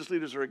religious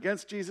leaders are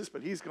against Jesus.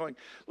 But he's going,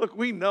 look,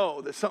 we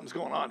know that something's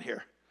going on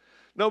here.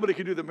 Nobody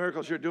could do the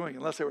miracles you're doing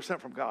unless they were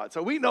sent from God.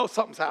 So we know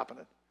something's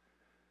happening.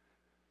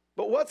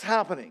 But what's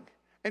happening?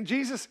 And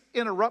Jesus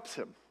interrupts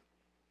him.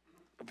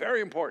 Very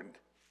important.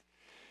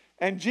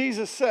 And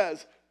Jesus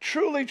says,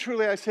 truly,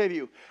 truly, I say to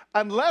you,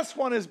 unless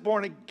one is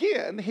born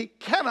again, he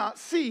cannot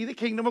see the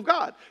kingdom of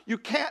God. You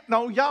can't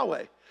know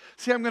Yahweh.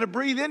 See, I'm going to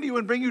breathe into you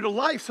and bring you to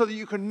life so that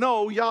you can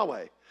know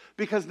Yahweh,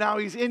 because now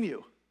he's in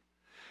you.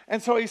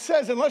 And so he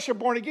says, unless you're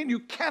born again,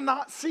 you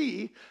cannot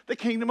see the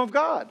kingdom of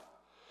God.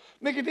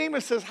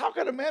 Nicodemus says, how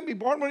can a man be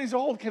born when he's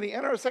old? Can he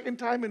enter a second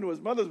time into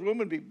his mother's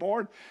womb and be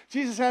born?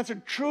 Jesus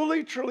answered,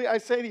 truly, truly, I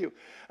say to you,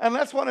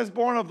 unless one is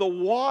born of the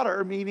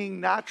water,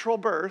 meaning natural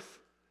birth,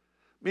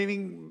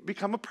 meaning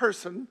become a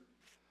person,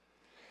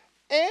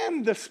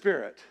 and the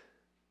Spirit.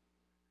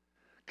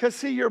 Because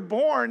see, you're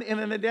born in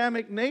an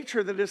Adamic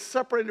nature that is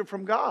separated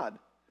from God.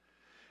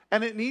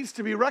 And it needs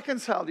to be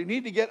reconciled. You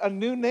need to get a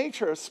new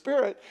nature, a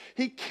spirit.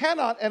 He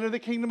cannot enter the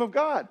kingdom of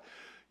God.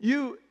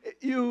 You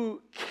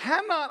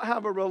cannot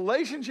have a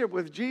relationship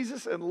with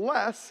Jesus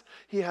unless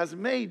he has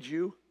made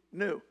you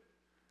new.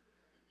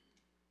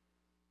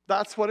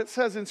 That's what it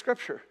says in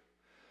Scripture.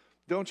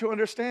 Don't you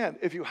understand?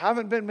 If you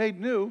haven't been made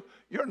new,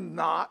 you're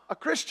not a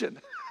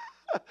Christian.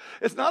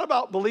 It's not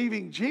about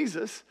believing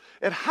Jesus.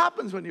 It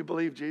happens when you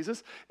believe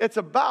Jesus. It's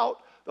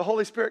about the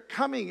Holy Spirit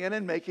coming in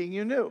and making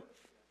you new.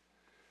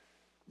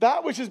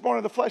 That which is born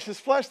of the flesh is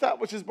flesh. That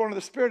which is born of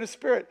the Spirit is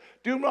spirit.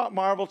 Do not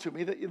marvel to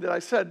me that I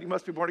said you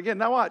must be born again.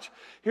 Now watch.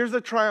 Here's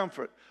the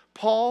triumvirate.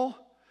 Paul,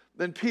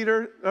 then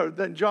Peter,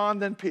 then John,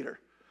 then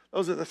Peter.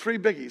 Those are the three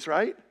biggies,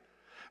 right?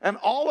 And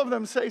all of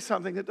them say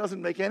something that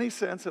doesn't make any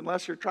sense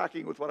unless you're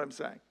tracking with what I'm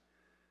saying.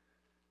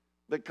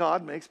 That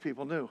God makes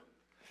people new.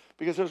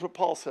 Because here's what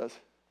Paul says.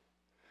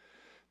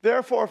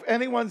 Therefore, if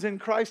anyone's in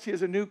Christ, he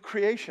is a new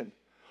creation.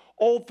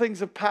 Old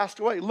things have passed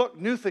away. Look,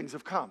 new things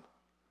have come.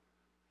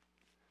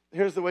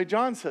 Here's the way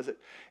John says it.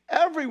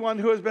 Everyone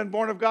who has been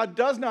born of God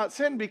does not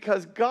sin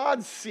because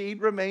God's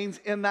seed remains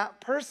in that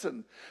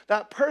person.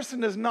 That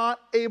person is not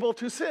able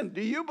to sin.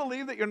 Do you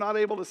believe that you're not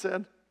able to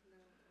sin?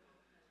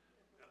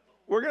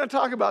 We're going to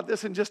talk about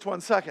this in just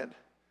 1 second.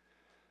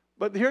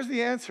 But here's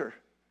the answer.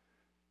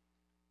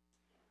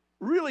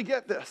 Really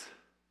get this.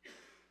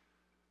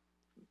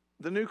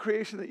 The new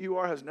creation that you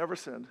are has never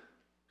sinned,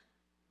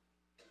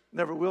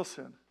 never will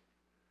sin.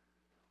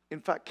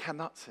 In fact,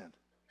 cannot sin.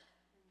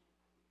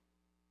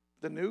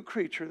 The new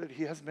creature that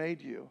he has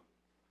made you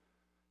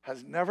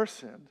has never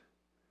sinned,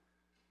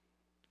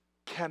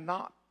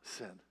 cannot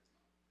sin,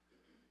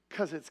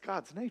 because it's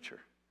God's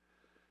nature,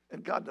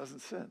 and God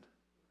doesn't sin.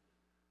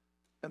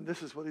 And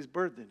this is what he's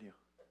birthed in you.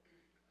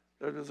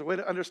 There's a way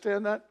to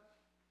understand that?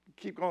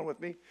 Keep going with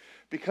me.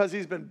 Because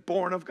he's been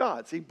born of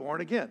God. See,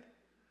 born again.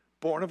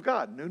 Born of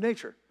God, new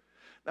nature.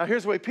 Now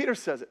here's the way Peter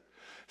says it.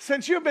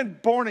 Since you've been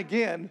born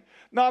again,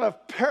 not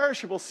of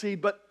perishable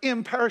seed, but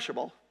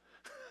imperishable.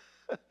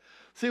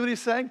 See what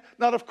he's saying?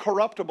 Not of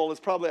corruptible is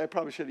probably, I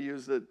probably should have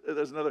used it.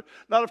 There's another,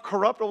 not of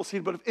corruptible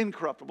seed, but of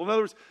incorruptible. In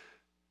other words,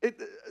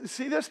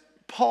 see this?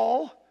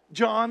 Paul,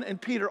 John, and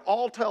Peter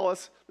all tell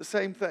us the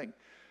same thing.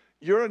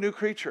 You're a new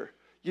creature.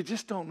 You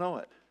just don't know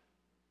it.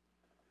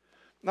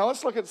 Now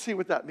let's look and see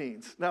what that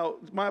means. Now,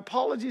 my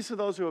apologies to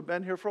those who have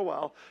been here for a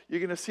while.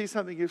 You're going to see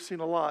something you've seen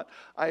a lot.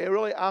 I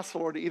really asked the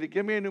Lord to either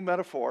give me a new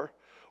metaphor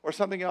or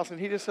something else. And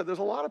he just said, there's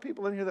a lot of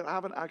people in here that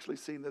haven't actually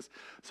seen this.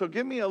 So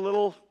give me a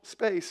little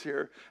space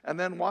here and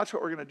then watch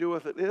what we're going to do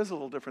with it. It is a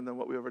little different than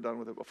what we've ever done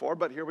with it before,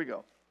 but here we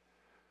go.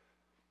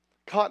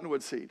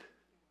 Cottonwood seed.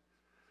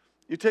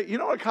 Have you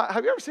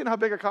ever seen how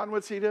big a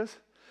cottonwood seed is?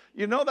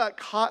 You know that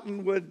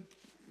cottonwood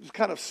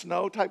kind of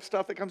snow type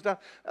stuff that comes down?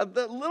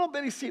 The little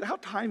bitty seed, how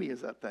tiny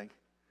is that thing?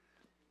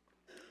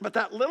 But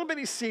that little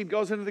bitty seed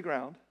goes into the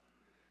ground,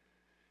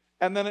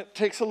 and then it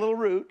takes a little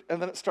root,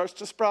 and then it starts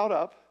to sprout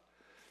up,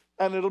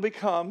 and it'll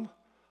become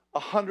a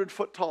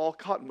 100-foot tall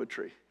cottonwood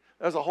tree.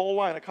 There's a whole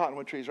line of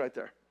cottonwood trees right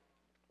there.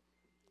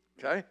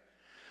 Okay?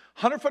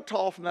 100-foot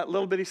tall from that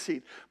little bitty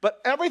seed. But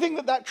everything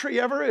that tree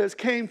ever is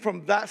came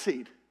from that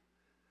seed.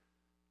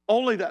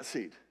 Only that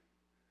seed.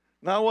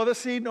 No other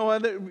seed, no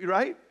other,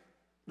 right?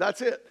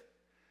 That's it.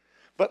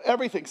 But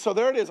everything. So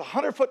there it is, a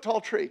 100-foot tall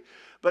tree.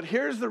 But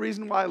here's the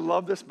reason why I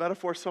love this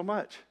metaphor so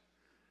much.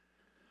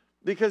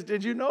 Because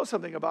did you know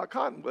something about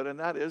cottonwood? And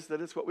that is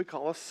that it's what we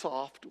call a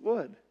soft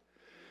wood.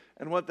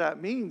 And what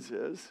that means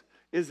is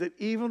that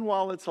even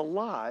while it's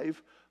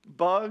alive,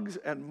 bugs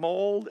and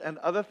mold and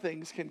other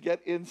things can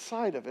get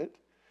inside of it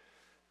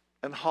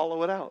and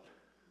hollow it out.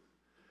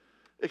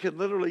 It can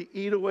literally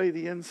eat away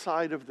the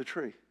inside of the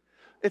tree.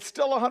 It's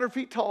still 100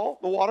 feet tall.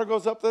 The water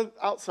goes up the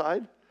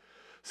outside.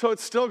 So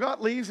it's still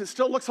got leaves. It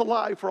still looks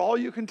alive for all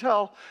you can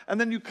tell. And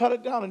then you cut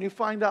it down and you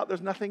find out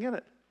there's nothing in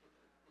it.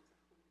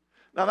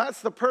 Now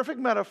that's the perfect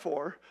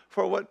metaphor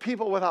for what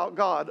people without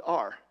God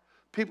are.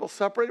 People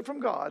separated from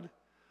God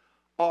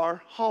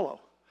are hollow.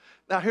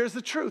 Now here's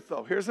the truth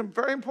though. Here's a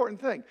very important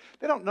thing.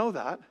 They don't know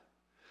that.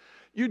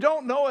 You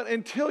don't know it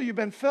until you've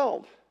been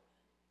filled.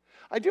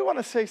 I do want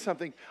to say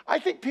something. I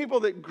think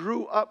people that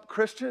grew up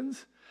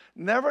Christians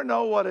never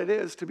know what it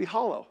is to be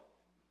hollow.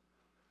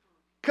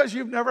 Because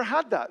you've never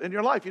had that in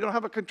your life. You don't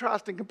have a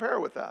contrast and compare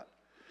with that.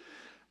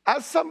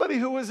 As somebody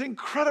who was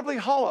incredibly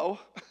hollow,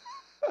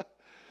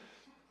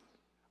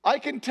 I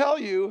can tell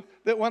you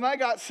that when I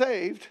got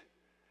saved,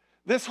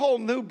 this whole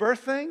new birth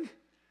thing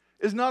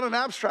is not an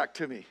abstract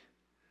to me.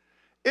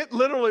 It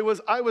literally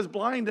was, I was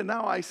blind and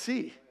now I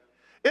see.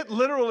 It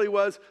literally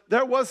was,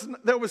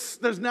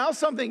 there's now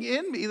something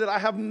in me that I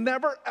have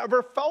never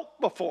ever felt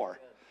before.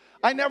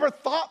 I never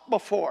thought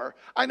before.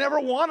 I never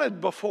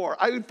wanted before.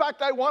 In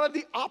fact, I wanted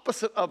the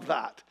opposite of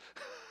that.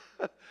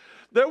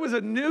 There was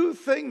a new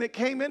thing that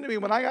came into me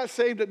when I got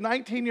saved at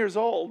 19 years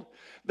old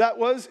that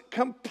was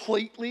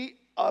completely,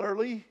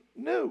 utterly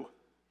new.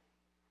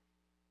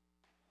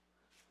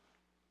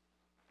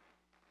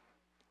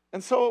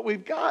 And so what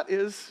we've got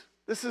is,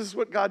 this is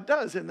what God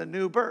does in the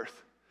new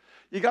birth.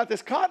 You got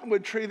this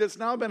cottonwood tree that's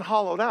now been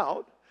hollowed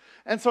out.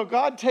 And so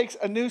God takes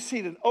a new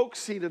seed, an oak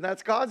seed, and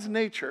that's God's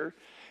nature,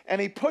 and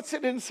he puts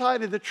it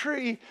inside of the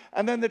tree,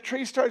 and then the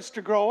tree starts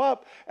to grow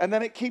up, and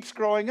then it keeps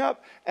growing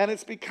up, and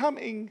it's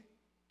becoming,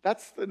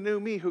 that's the new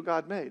me who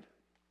God made.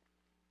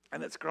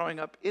 And it's growing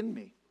up in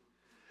me.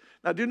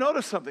 Now do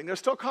notice something. There's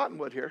still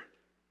cottonwood here,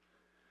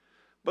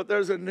 but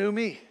there's a new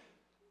me.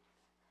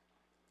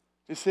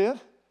 You see it?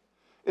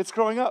 It's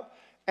growing up.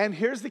 And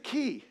here's the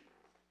key.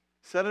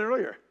 Said it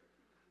earlier.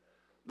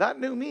 That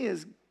new me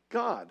is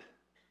God.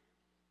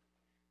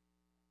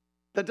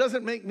 That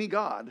doesn't make me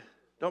God.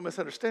 Don't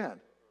misunderstand.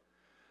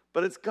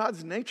 But it's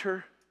God's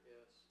nature.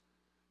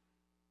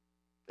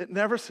 It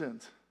never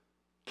sins.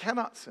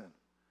 Cannot sin.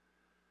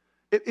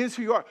 It is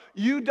who you are.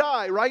 You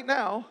die right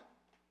now.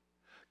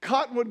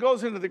 Cottonwood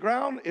goes into the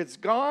ground. It's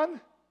gone.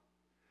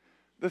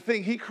 The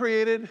thing he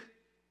created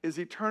is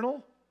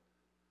eternal.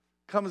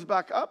 Comes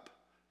back up.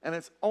 And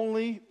it's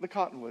only the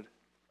cottonwood.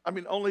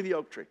 Only the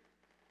oak tree.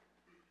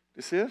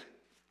 You see it?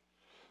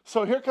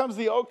 So here comes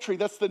the oak tree.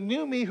 That's the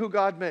new me who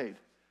God made.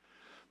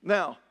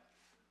 Now,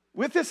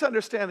 with this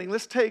understanding,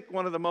 let's take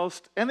one of the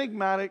most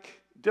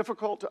enigmatic,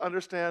 difficult to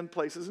understand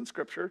places in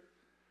Scripture,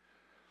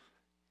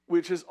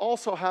 which is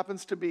also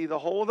happens to be the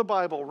whole of the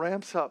Bible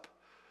ramps up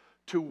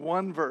to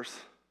one verse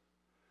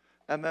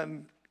and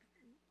then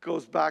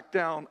goes back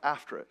down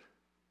after it.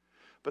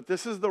 But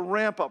this is the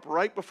ramp up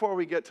right before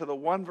we get to the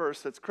one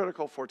verse that's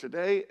critical for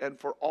today and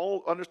for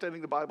all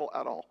understanding the Bible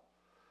at all.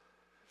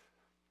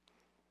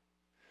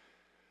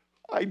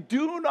 I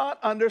do not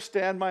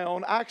understand my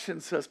own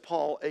actions, says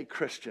Paul, a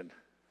Christian.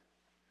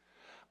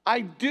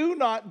 I do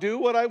not do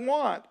what I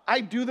want.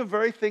 I do the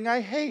very thing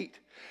I hate.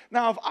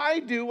 Now, if I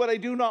do what I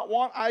do not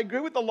want, I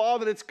agree with the law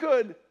that it's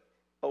good.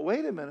 Oh,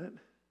 wait a minute.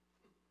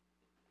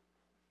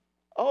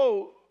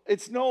 Oh,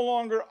 it's no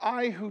longer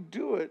I who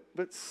do it,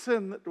 but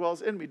sin that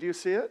dwells in me. Do you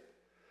see it?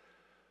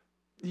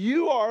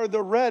 You are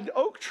the red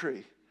oak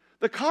tree.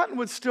 The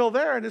cottonwood's still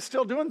there and it's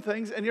still doing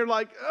things, and you're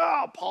like,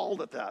 oh,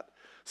 appalled at that.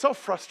 So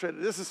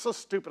frustrated. This is so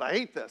stupid. I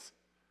hate this.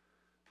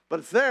 But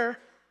it's there.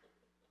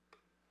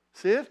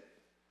 See it?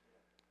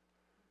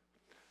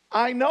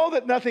 I know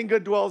that nothing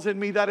good dwells in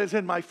me, that is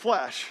in my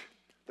flesh,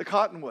 the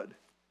cottonwood.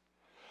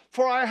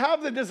 For I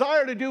have the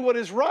desire to do what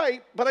is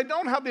right, but I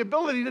don't have the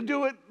ability to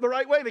do it the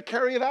right way, to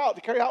carry it out,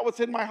 to carry out what's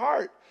in my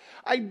heart.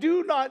 I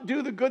do not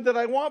do the good that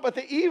I want, but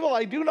the evil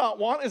I do not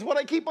want is what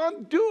I keep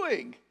on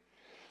doing.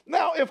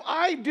 Now, if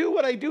I do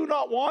what I do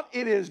not want,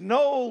 it is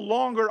no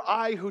longer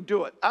I who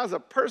do it. As a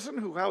person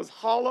who was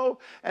hollow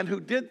and who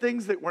did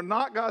things that were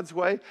not God's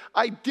way,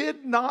 I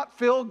did not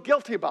feel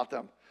guilty about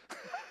them.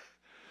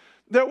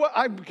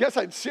 I guess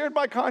I'd seared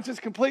my conscience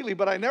completely,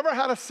 but I never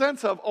had a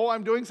sense of, oh,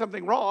 I'm doing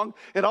something wrong.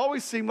 It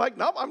always seemed like,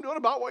 nope, I'm doing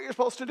about what you're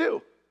supposed to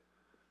do.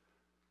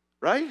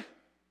 Right?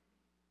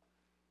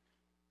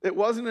 It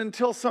wasn't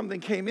until something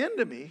came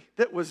into me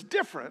that was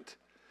different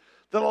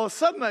that all of a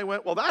sudden I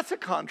went, well, that's a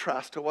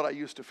contrast to what I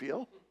used to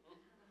feel,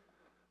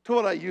 to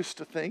what I used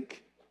to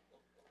think.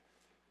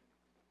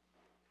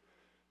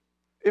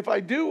 If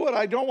I do what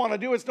I don't want to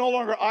do, it's no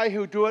longer I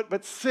who do it,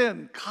 but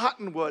sin,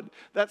 cottonwood,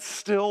 that's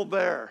still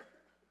there.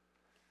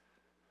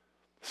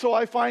 So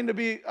I find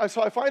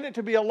it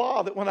to be a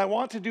law that when I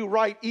want to do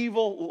right,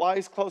 evil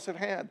lies close at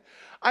hand.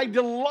 I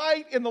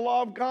delight in the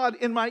law of God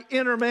in my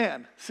inner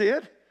man. See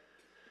it?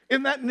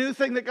 In that new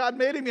thing that God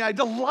made in me, I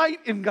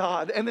delight in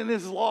God and in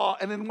His law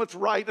and in what's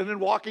right and in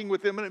walking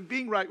with Him and in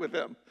being right with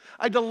Him.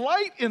 I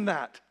delight in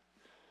that.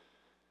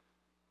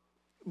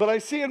 But I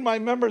see in my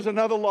members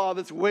another law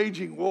that's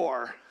waging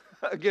war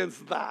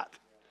against that.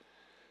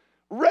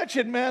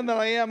 Wretched man that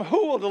I am,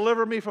 who will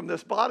deliver me from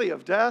this body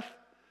of death?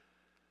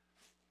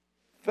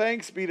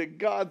 Thanks be to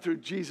God through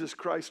Jesus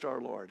Christ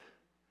our Lord,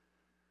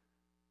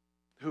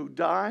 who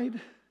died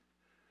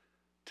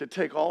to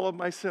take all of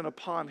my sin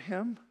upon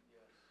Him,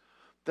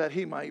 that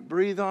He might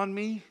breathe on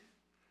me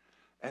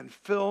and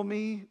fill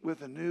me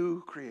with a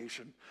new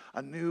creation,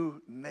 a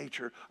new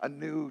nature, a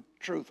new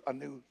truth, a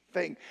new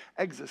thing.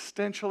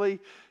 Existentially,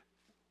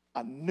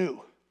 a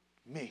new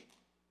me.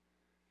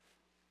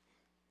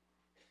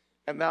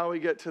 And now we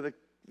get to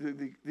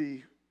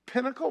the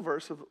pinnacle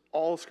verse of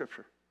all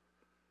Scripture.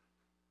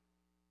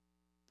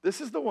 This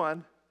is the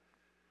one.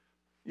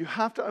 You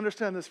have to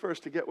understand this verse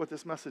to get what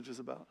this message is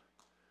about.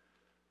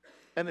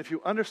 And if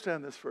you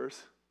understand this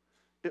verse,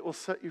 it will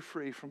set you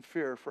free from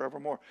fear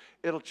forevermore.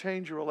 It'll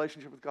change your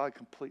relationship with God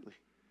completely.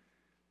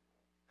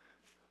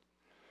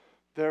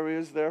 There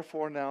is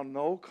therefore now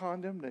no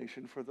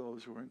condemnation for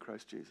those who are in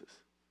Christ Jesus.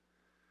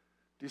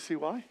 Do you see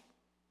why?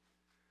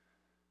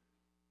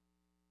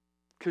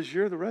 Because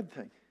you're the red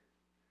thing.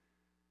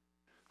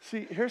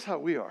 See, here's how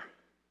we are.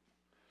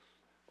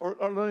 Or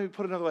let me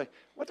put it another way.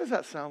 What does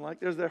that sound like?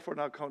 There's therefore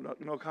no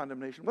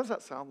condemnation. What does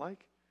that sound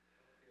like?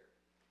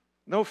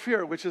 No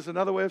fear, which is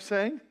another way of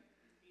saying?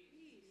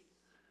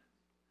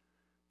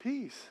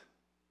 Peace.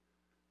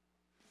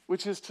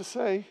 Which is to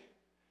say,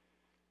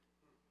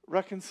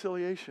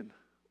 reconciliation.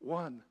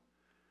 One.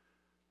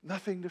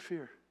 Nothing to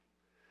fear.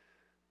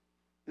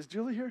 Is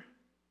Julie here?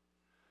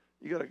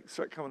 You got to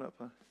start coming up,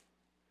 huh?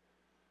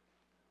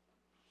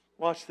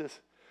 Watch this.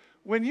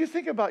 When you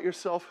think about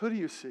yourself, who do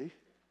you see?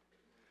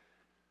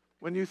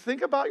 When you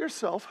think about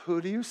yourself,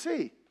 who do you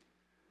see?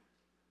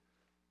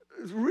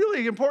 It's really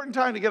an important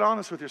time to get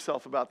honest with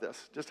yourself about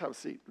this. Just have a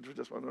seat.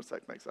 Just one more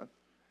second. Thanks, son.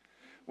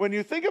 When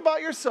you think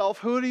about yourself,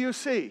 who do you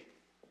see?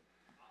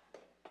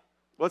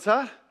 What's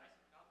that?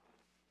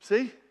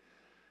 See?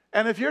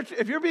 And if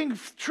you're being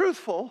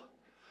truthful,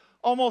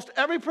 almost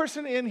every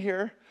person in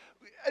here,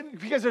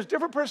 because there's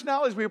different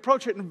personalities, we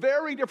approach it in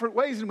very different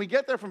ways and we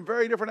get there from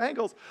very different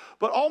angles.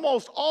 But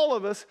almost all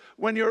of us,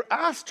 when you're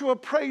asked to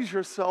appraise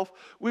yourself,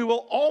 we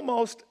will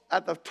almost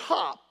at the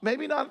top,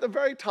 maybe not at the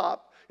very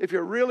top if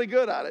you're really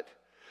good at it,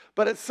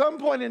 but at some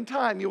point in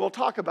time you will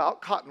talk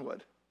about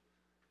cottonwood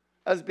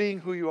as being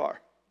who you are.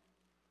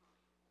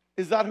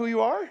 Is that who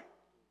you are?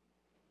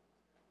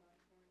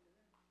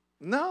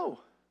 No.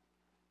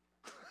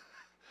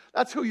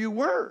 That's who you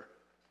were.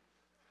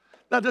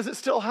 Now, does it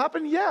still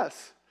happen?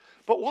 Yes.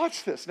 But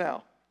watch this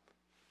now.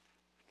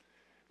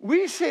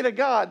 we say to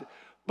God,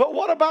 but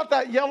what about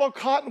that yellow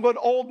cottonwood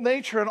old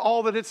nature and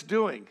all that it's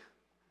doing?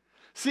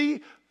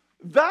 See,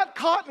 that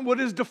cottonwood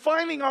is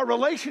defining our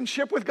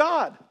relationship with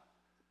God.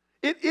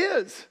 It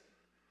is.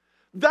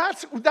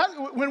 That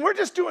when we're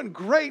just doing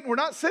great and we're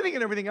not sinning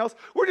and everything else,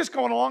 we're just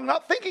going along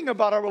not thinking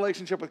about our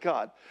relationship with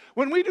God.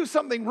 When we do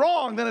something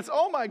wrong, then it's,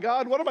 oh my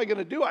God, what am I going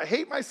to do? I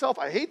hate myself.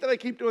 I hate that I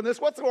keep doing this.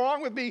 What's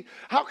wrong with me?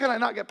 How can I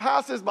not get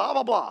past this? Blah,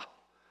 blah, blah.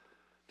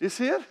 Do you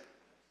see it?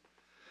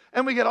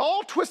 And we get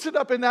all twisted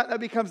up in that, and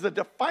that becomes the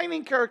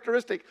defining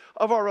characteristic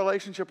of our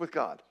relationship with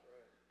God.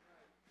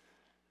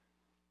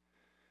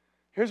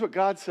 Here's what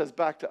God says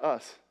back to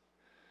us.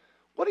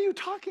 What are you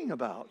talking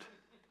about?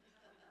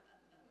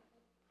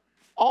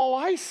 All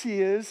I see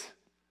is,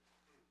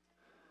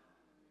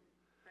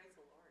 Praise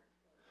the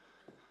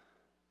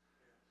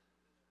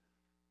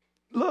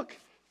Lord. look,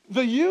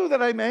 the you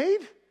that I made,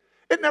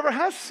 it never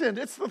has sinned.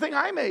 It's the thing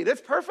I made.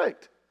 It's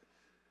perfect.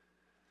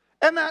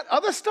 And that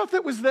other stuff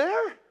that was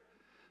there,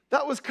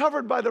 that was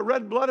covered by the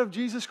red blood of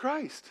Jesus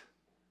Christ.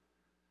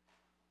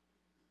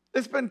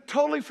 It's been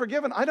totally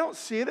forgiven. I don't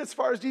see it as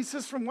far as east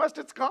is from west.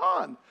 It's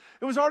gone.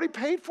 It was already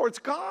paid for. It's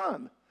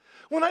gone.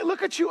 When I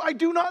look at you, I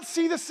do not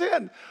see the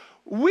sin.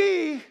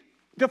 We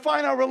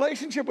define our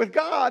relationship with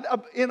God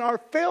in our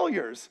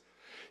failures.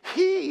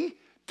 He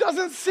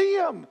doesn't see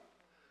them.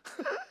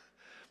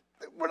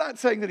 We're not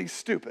saying that he's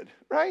stupid,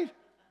 right?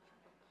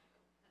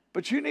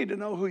 But you need to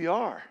know who you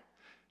are.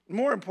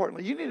 More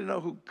importantly, you need to know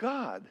who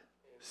God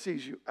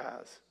sees you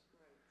as.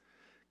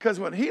 Because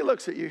when he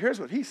looks at you, here's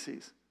what he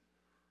sees.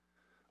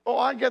 Oh,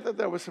 I get that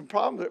there was some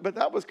problem there, but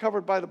that was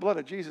covered by the blood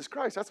of Jesus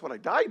Christ. That's what I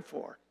died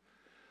for.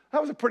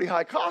 That was a pretty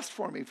high cost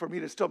for me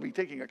to still be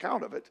taking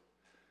account of it.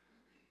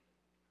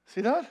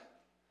 See that?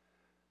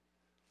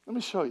 Let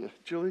me show you.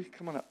 Julie,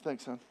 come on up.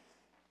 Thanks, son.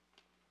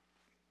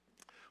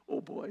 Oh,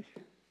 boy.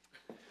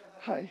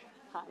 Hi.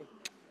 Hi.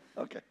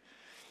 Okay.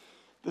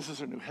 This is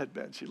her new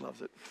headband. She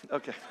loves it.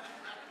 Okay.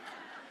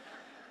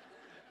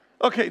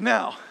 Okay,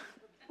 now,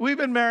 we've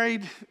been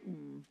married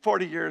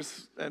 40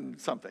 years and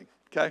something,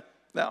 okay?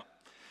 Now,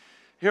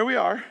 here we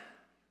are.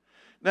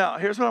 Now,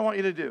 here's what I want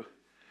you to do.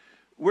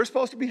 We're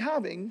supposed to be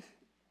having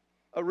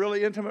a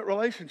really intimate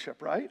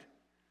relationship, right?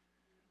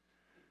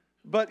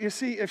 But you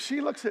see, if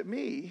she looks at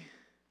me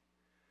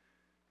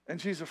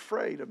and she's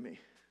afraid of me,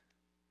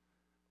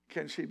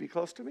 can she be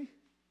close to me?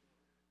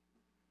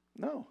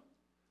 No.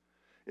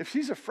 If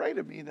she's afraid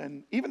of me,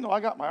 then even though I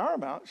got my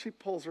arm out, she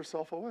pulls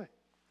herself away.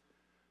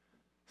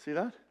 See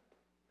that?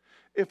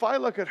 If I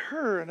look at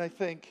her and I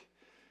think,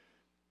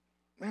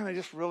 man, I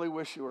just really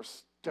wish you were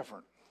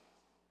different.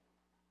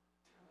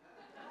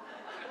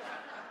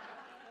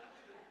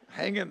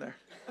 Hang in there.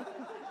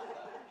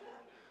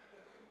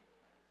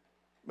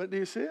 But do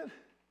you see it?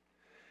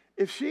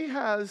 If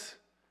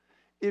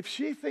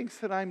she thinks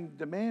that I'm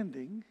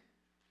demanding,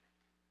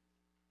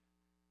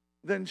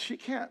 then she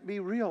can't be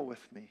real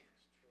with me.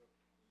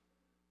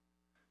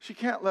 She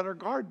can't let her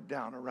guard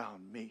down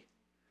around me.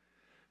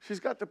 She's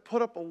got to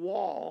put up a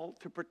wall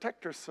to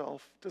protect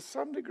herself to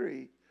some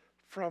degree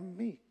from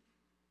me.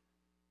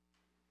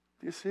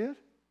 Do you see it?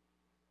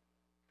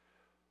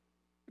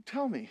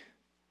 Tell me,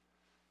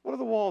 what are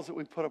the walls that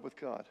we put up with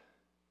God?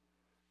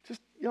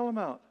 Just yell them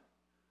out.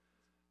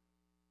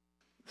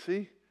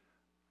 See?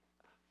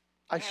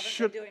 I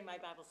haven't been doing my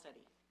Bible study.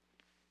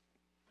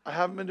 I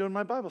haven't been doing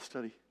my Bible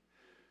study.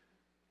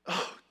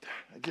 Oh,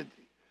 I did.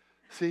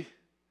 See?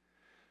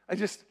 I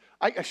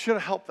should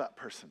have helped that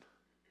person.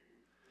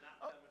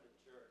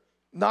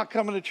 Not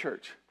coming to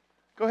church.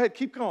 Go ahead,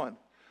 keep going.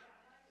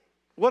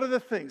 What are the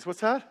things?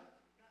 What's that?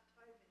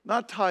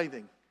 Not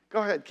tithing. Go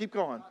ahead, keep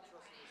going.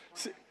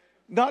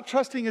 Not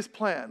trusting his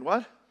plan.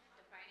 What?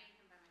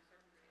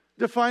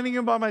 Defining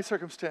him by my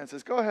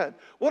circumstances. Go ahead.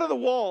 What are the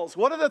walls?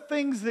 What are the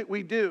things that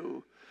we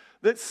do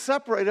that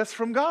separate us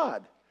from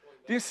God?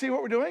 Do you see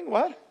what we're doing?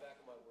 What?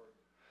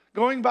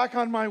 Going back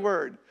on my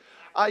word.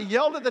 I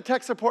yelled at the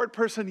tech support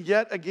person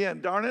yet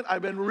again. Darn it,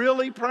 I've been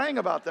really praying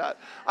about that.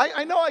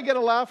 I know I get a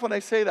laugh when I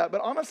say that,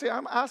 but honestly,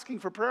 I'm asking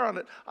for prayer on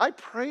it. I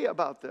pray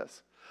about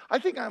this. I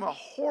think I'm a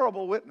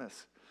horrible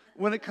witness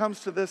when it comes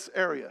to this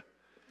area.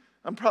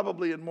 I'm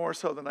probably in more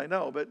so than I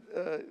know,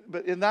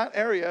 but in that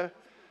area,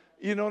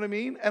 you know what I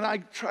mean? And I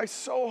try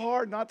so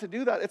hard not to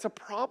do that. It's a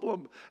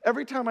problem.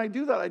 Every time I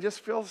do that, I just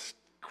feel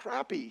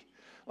crappy.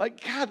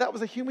 Like, God, that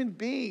was a human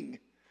being.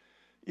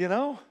 You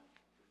know?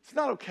 It's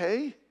not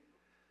okay.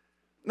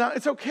 Now,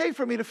 it's okay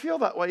for me to feel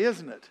that way,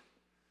 isn't it?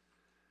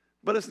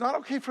 But it's not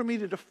okay for me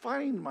to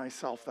define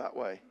myself that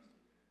way.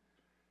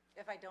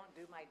 If I don't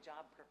do my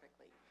job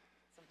perfectly,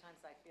 sometimes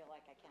I feel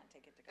like I can't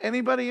take it to God.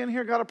 Anybody in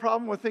here got a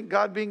problem with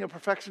God being a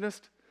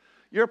perfectionist?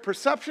 Your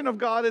perception of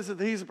God is that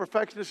he's a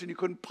perfectionist and you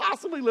couldn't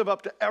possibly live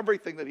up to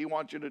everything that he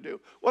wants you to do.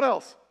 What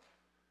else?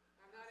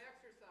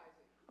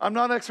 I'm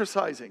not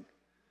exercising.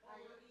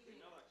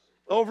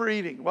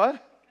 Overeating.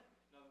 What?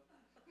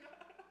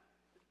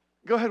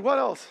 Go ahead. What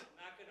else?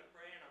 I'm not going to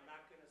pray and I'm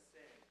not going to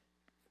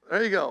sing.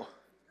 There you go.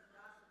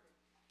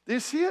 Do you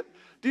see it?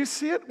 Do you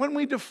see it? When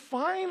we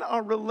define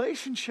our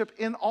relationship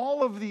in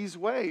all of these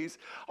ways,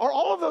 are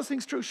all of those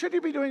things true? Should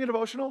you be doing a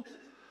devotional?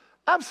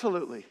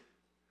 Absolutely.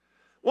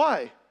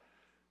 Why?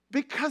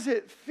 Because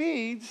it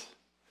feeds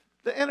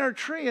the inner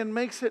tree and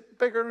makes it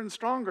bigger and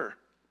stronger.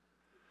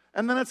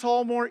 And then it's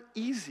all more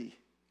easy.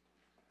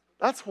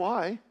 That's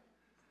why.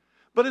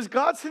 But is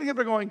God sitting up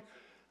there going,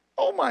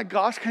 oh my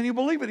gosh, can you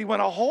believe it? He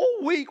went a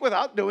whole week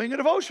without doing a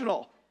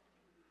devotional.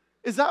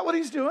 Is that what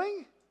he's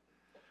doing?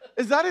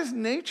 Is that his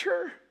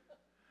nature?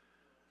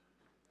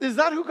 Is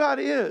that who God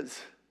is?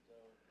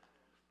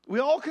 We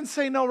all can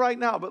say no right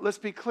now, but let's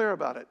be clear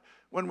about it.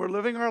 When we're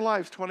living our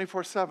lives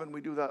 24/7,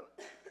 we do that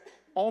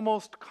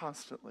almost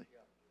constantly.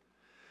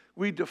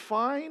 We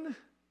define,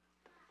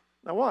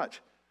 now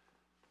watch,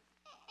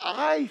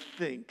 I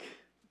think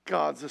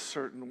God's a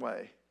certain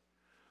way,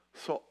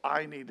 so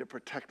I need to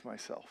protect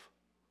myself.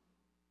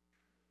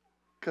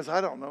 Because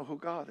I don't know who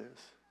God is.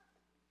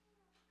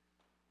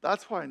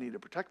 That's why I need to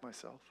protect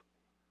myself.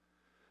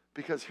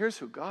 Because here's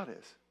who God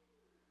is.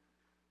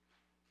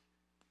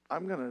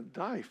 I'm going to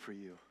die for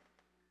you.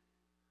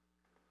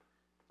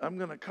 I'm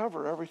going to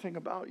cover everything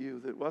about you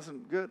that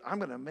wasn't good. I'm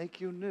going to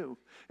make you new.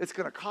 It's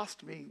going to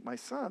cost me my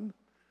son,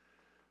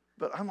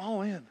 but I'm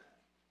all in.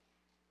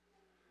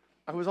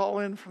 I was all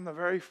in from the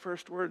very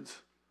first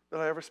words that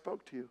I ever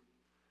spoke to you.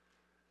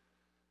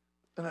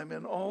 And I'm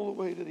in all the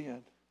way to the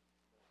end.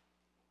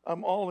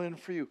 I'm all in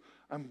for you.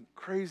 I'm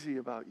crazy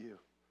about you.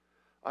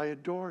 I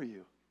adore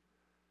you.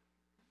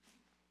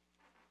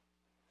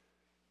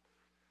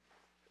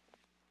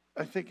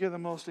 I think you're the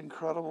most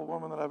incredible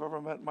woman that I've ever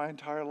met in my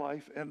entire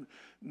life, and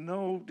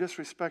no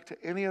disrespect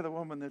to any other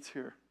woman that's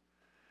here.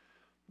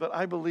 But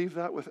I believe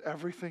that with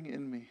everything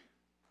in me.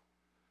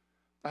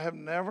 I have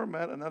never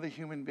met another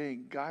human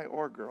being, guy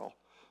or girl,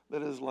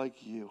 that is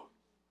like you.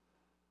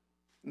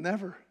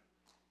 Never.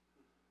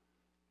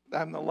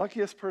 I'm the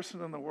luckiest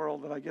person in the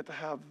world that I get to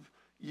have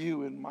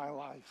you in my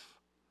life.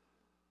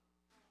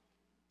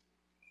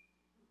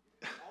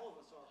 All of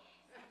us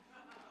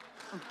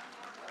are.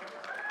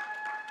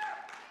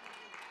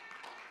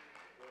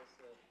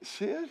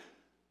 See it?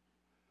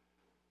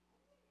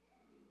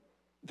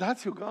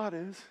 That's who God is.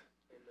 Amen.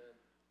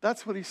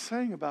 That's what he's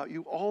saying about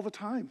you all the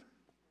time.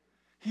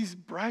 He's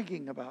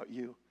bragging about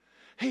you.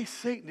 Hey,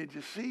 Satan, did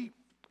you see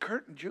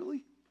Kurt and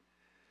Julie?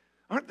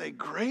 Aren't they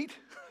great?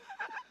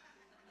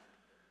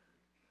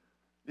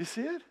 You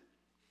see it?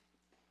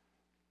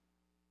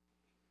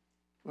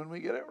 When we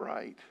get it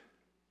right,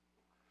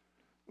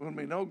 when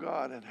we know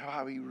God and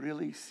how he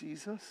really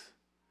sees us,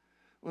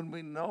 when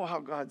we know how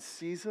God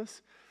sees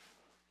us,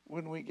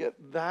 when we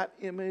get that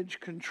image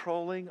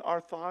controlling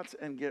our thoughts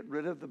and get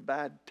rid of the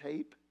bad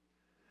tape,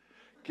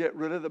 get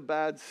rid of the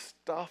bad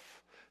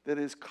stuff that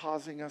is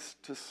causing us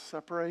to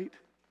separate,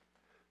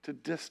 to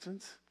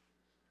distance,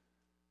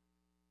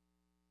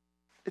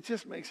 it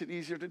just makes it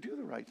easier to do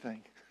the right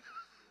thing,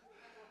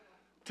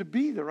 to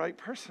be the right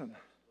person.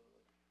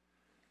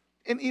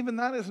 And even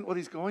that isn't what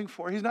he's going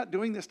for. He's not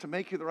doing this to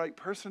make you the right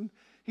person.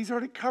 He's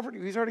already covered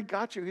you. He's already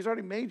got you. He's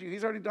already made you.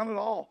 He's already done it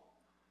all.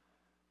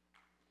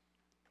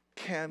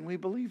 Can we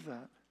believe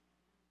that?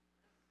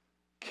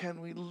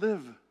 Can we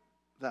live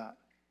that?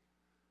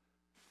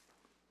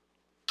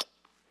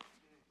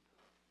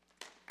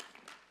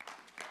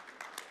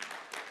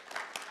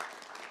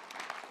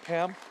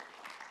 Pam,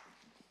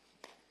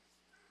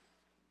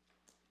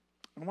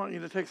 I want you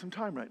to take some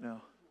time right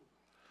now.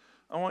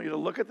 I want you to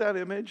look at that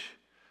image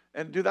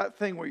and do that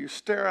thing where you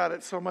stare at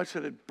it so much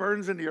that it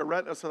burns into your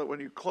retina so that when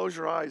you close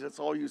your eyes, that's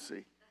all you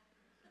see.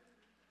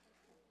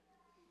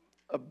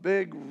 A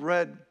big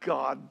red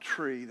God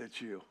tree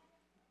that's you.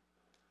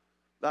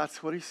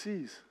 That's what he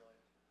sees.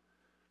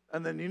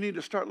 And then you need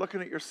to start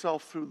looking at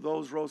yourself through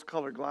those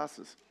rose-colored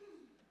glasses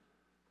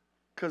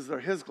because they're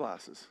his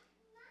glasses.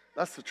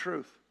 That's the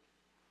truth.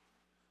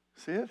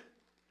 See it?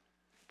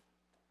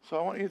 So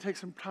I want you to take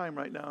some time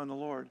right now in the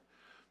Lord.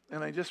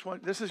 And I just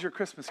want, this is your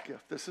Christmas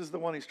gift. This is the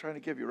one he's trying to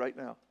give you right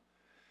now.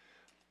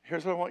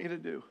 Here's what I want you to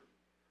do.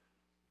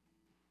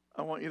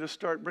 I want you to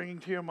start bringing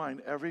to your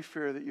mind every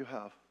fear that you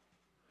have.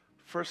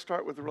 First,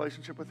 start with the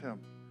relationship with him.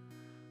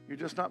 You're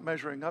just not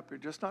measuring up. You're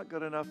just not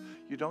good enough.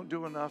 You don't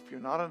do enough. You're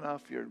not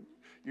enough. You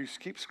just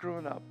keep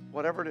screwing up.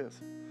 Whatever it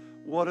is.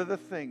 What are the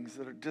things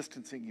that are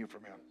distancing you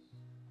from him?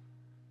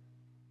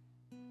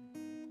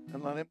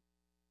 And let him,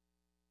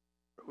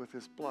 with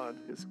his blood,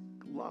 his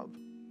love,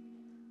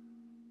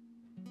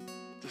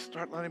 just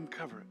start letting him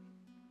cover it.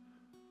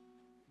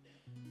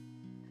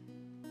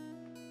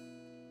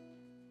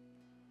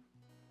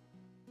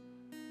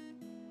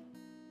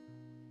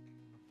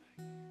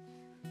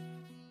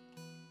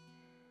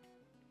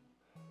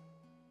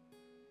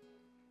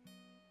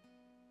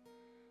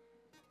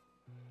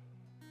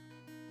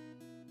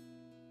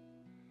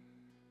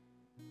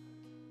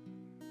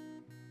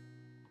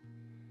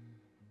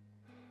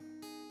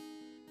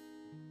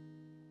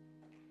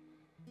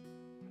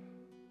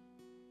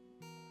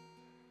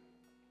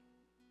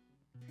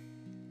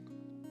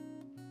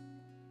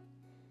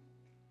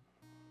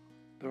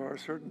 There are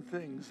certain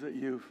things that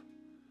you've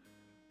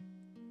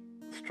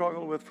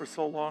struggled with for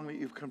so long that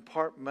you've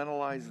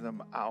compartmentalized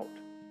them out,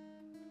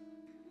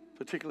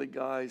 particularly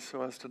guys,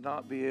 so as to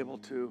not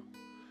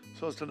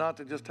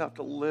to just have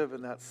to live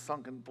in that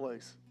sunken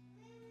place.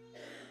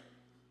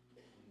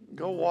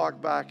 Go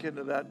walk back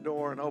into that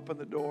door and open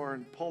the door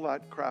and pull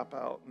that crap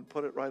out and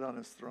put it right on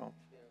his throne.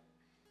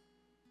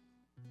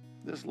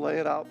 Just lay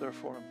it out there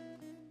for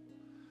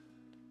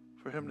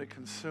him to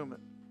consume it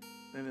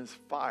in his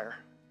fire.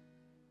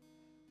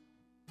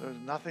 There's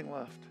nothing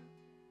left.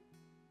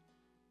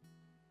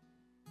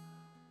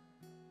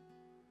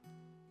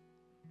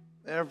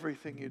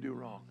 Everything you do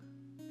wrong,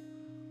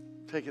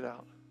 take it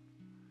out.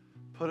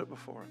 Put it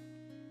before him.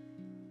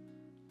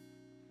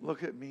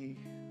 Look at me.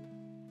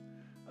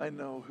 I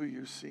know who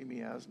you see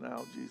me as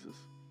now, Jesus.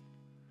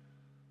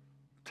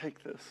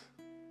 Take this.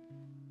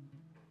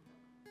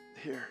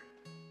 Here.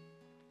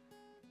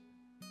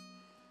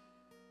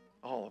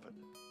 All of it.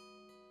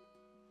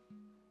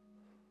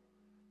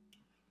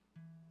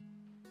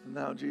 And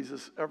now,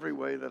 Jesus, every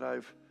way that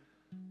I've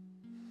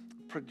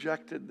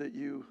projected that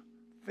you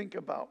think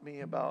about me,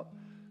 about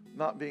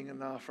not being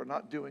enough or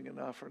not doing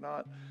enough or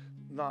not.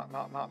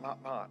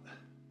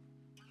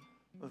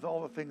 With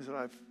all the things that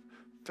I've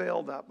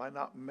failed at by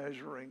not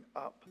measuring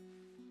up.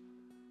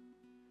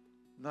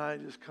 Now I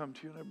just come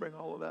to you and I bring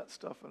all of that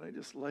stuff and I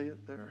just lay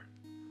it there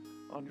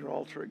on your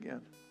altar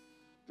again.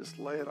 Just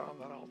lay it on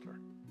that altar.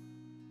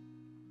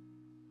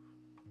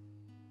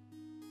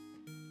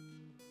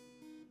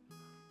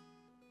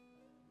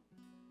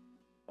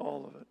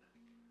 All of it.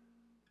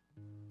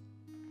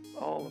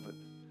 All of it.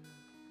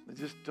 I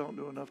just don't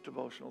do enough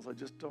devotionals. I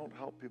just don't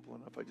help people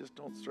enough. I just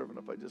don't serve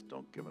enough. I just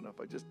don't give enough.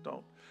 I just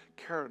don't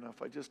care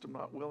enough. I just am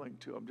not willing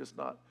to. I'm just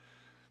not.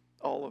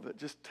 All of it.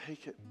 Just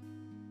take it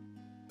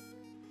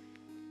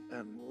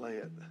and lay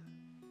it.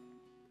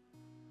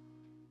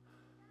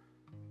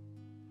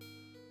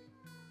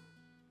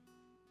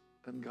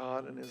 And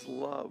God in his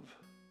love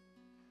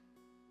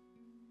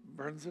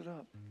burns it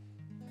up.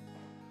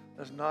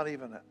 There's not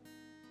even an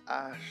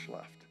ash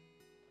left.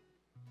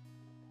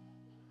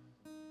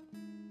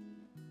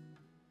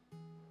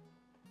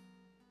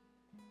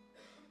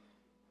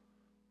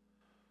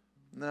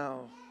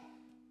 Now,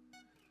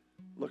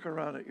 look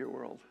around at your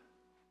world.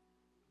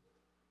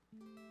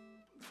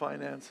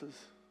 Finances,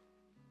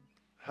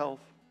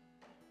 health,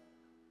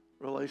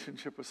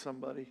 relationship with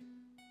somebody.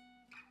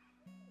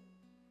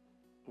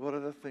 What are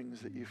the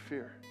things that you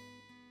fear?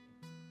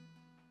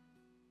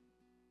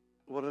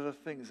 What are the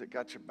things that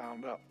got you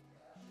bound up?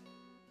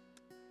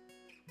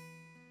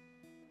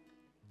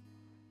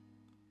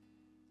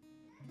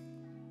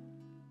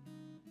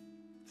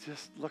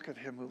 Just look at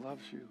him who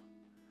loves you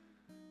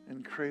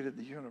and created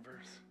the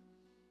universe.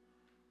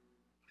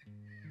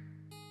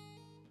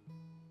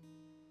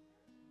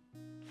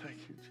 Thank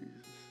you,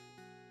 Jesus.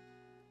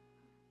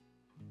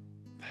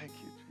 Thank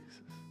you,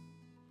 Jesus.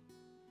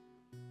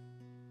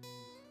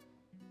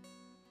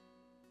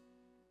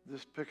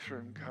 Just picture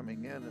him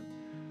coming in,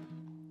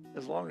 and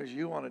as long as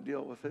you want to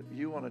deal with it,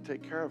 you want to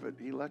take care of it,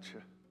 he lets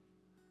you.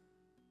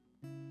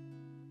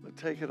 But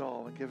take it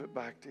all and give it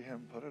back to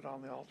him. Put it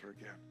on the altar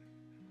again.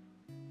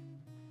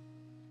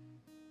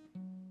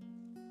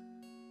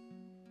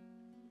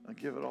 I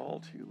give it all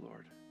to you,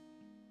 Lord.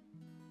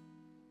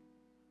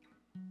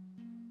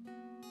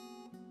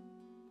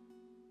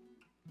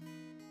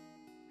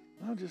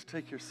 Now just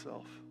take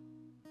yourself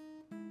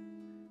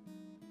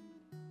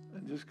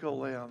and just go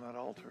lay on that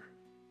altar.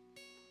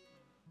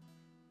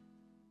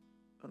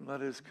 And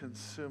let his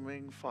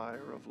consuming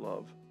fire of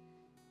love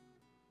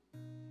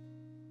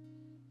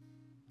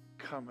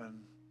come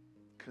and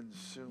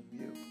consume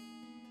you.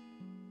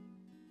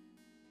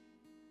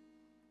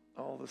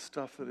 All the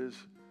stuff that is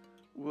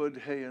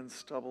wood, hay, and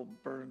stubble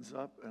burns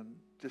up and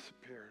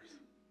disappears.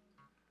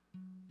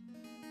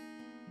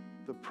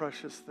 The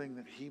precious thing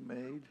that he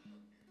made,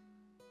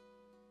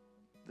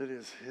 that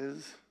is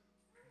his,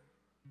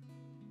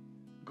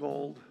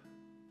 gold,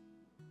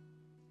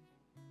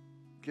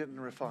 getting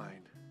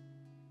refined.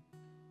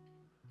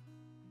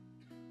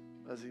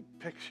 As he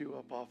picks you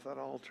up off that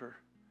altar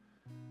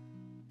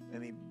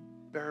and he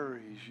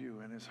buries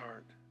you in his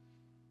heart.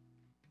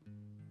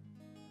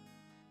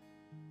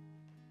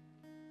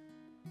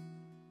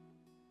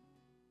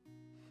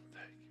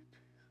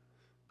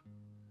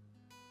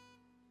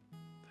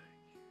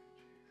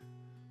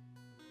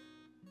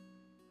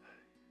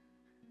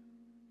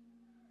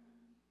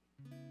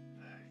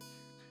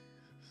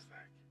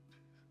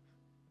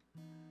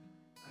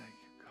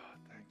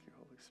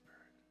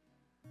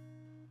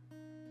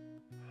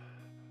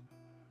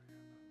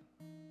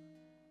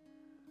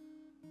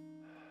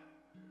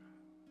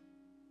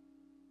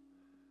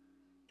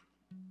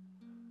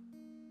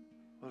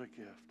 What a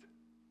gift.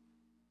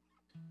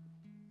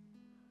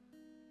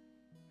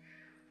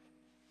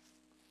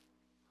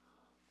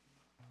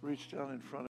 Reach down in front of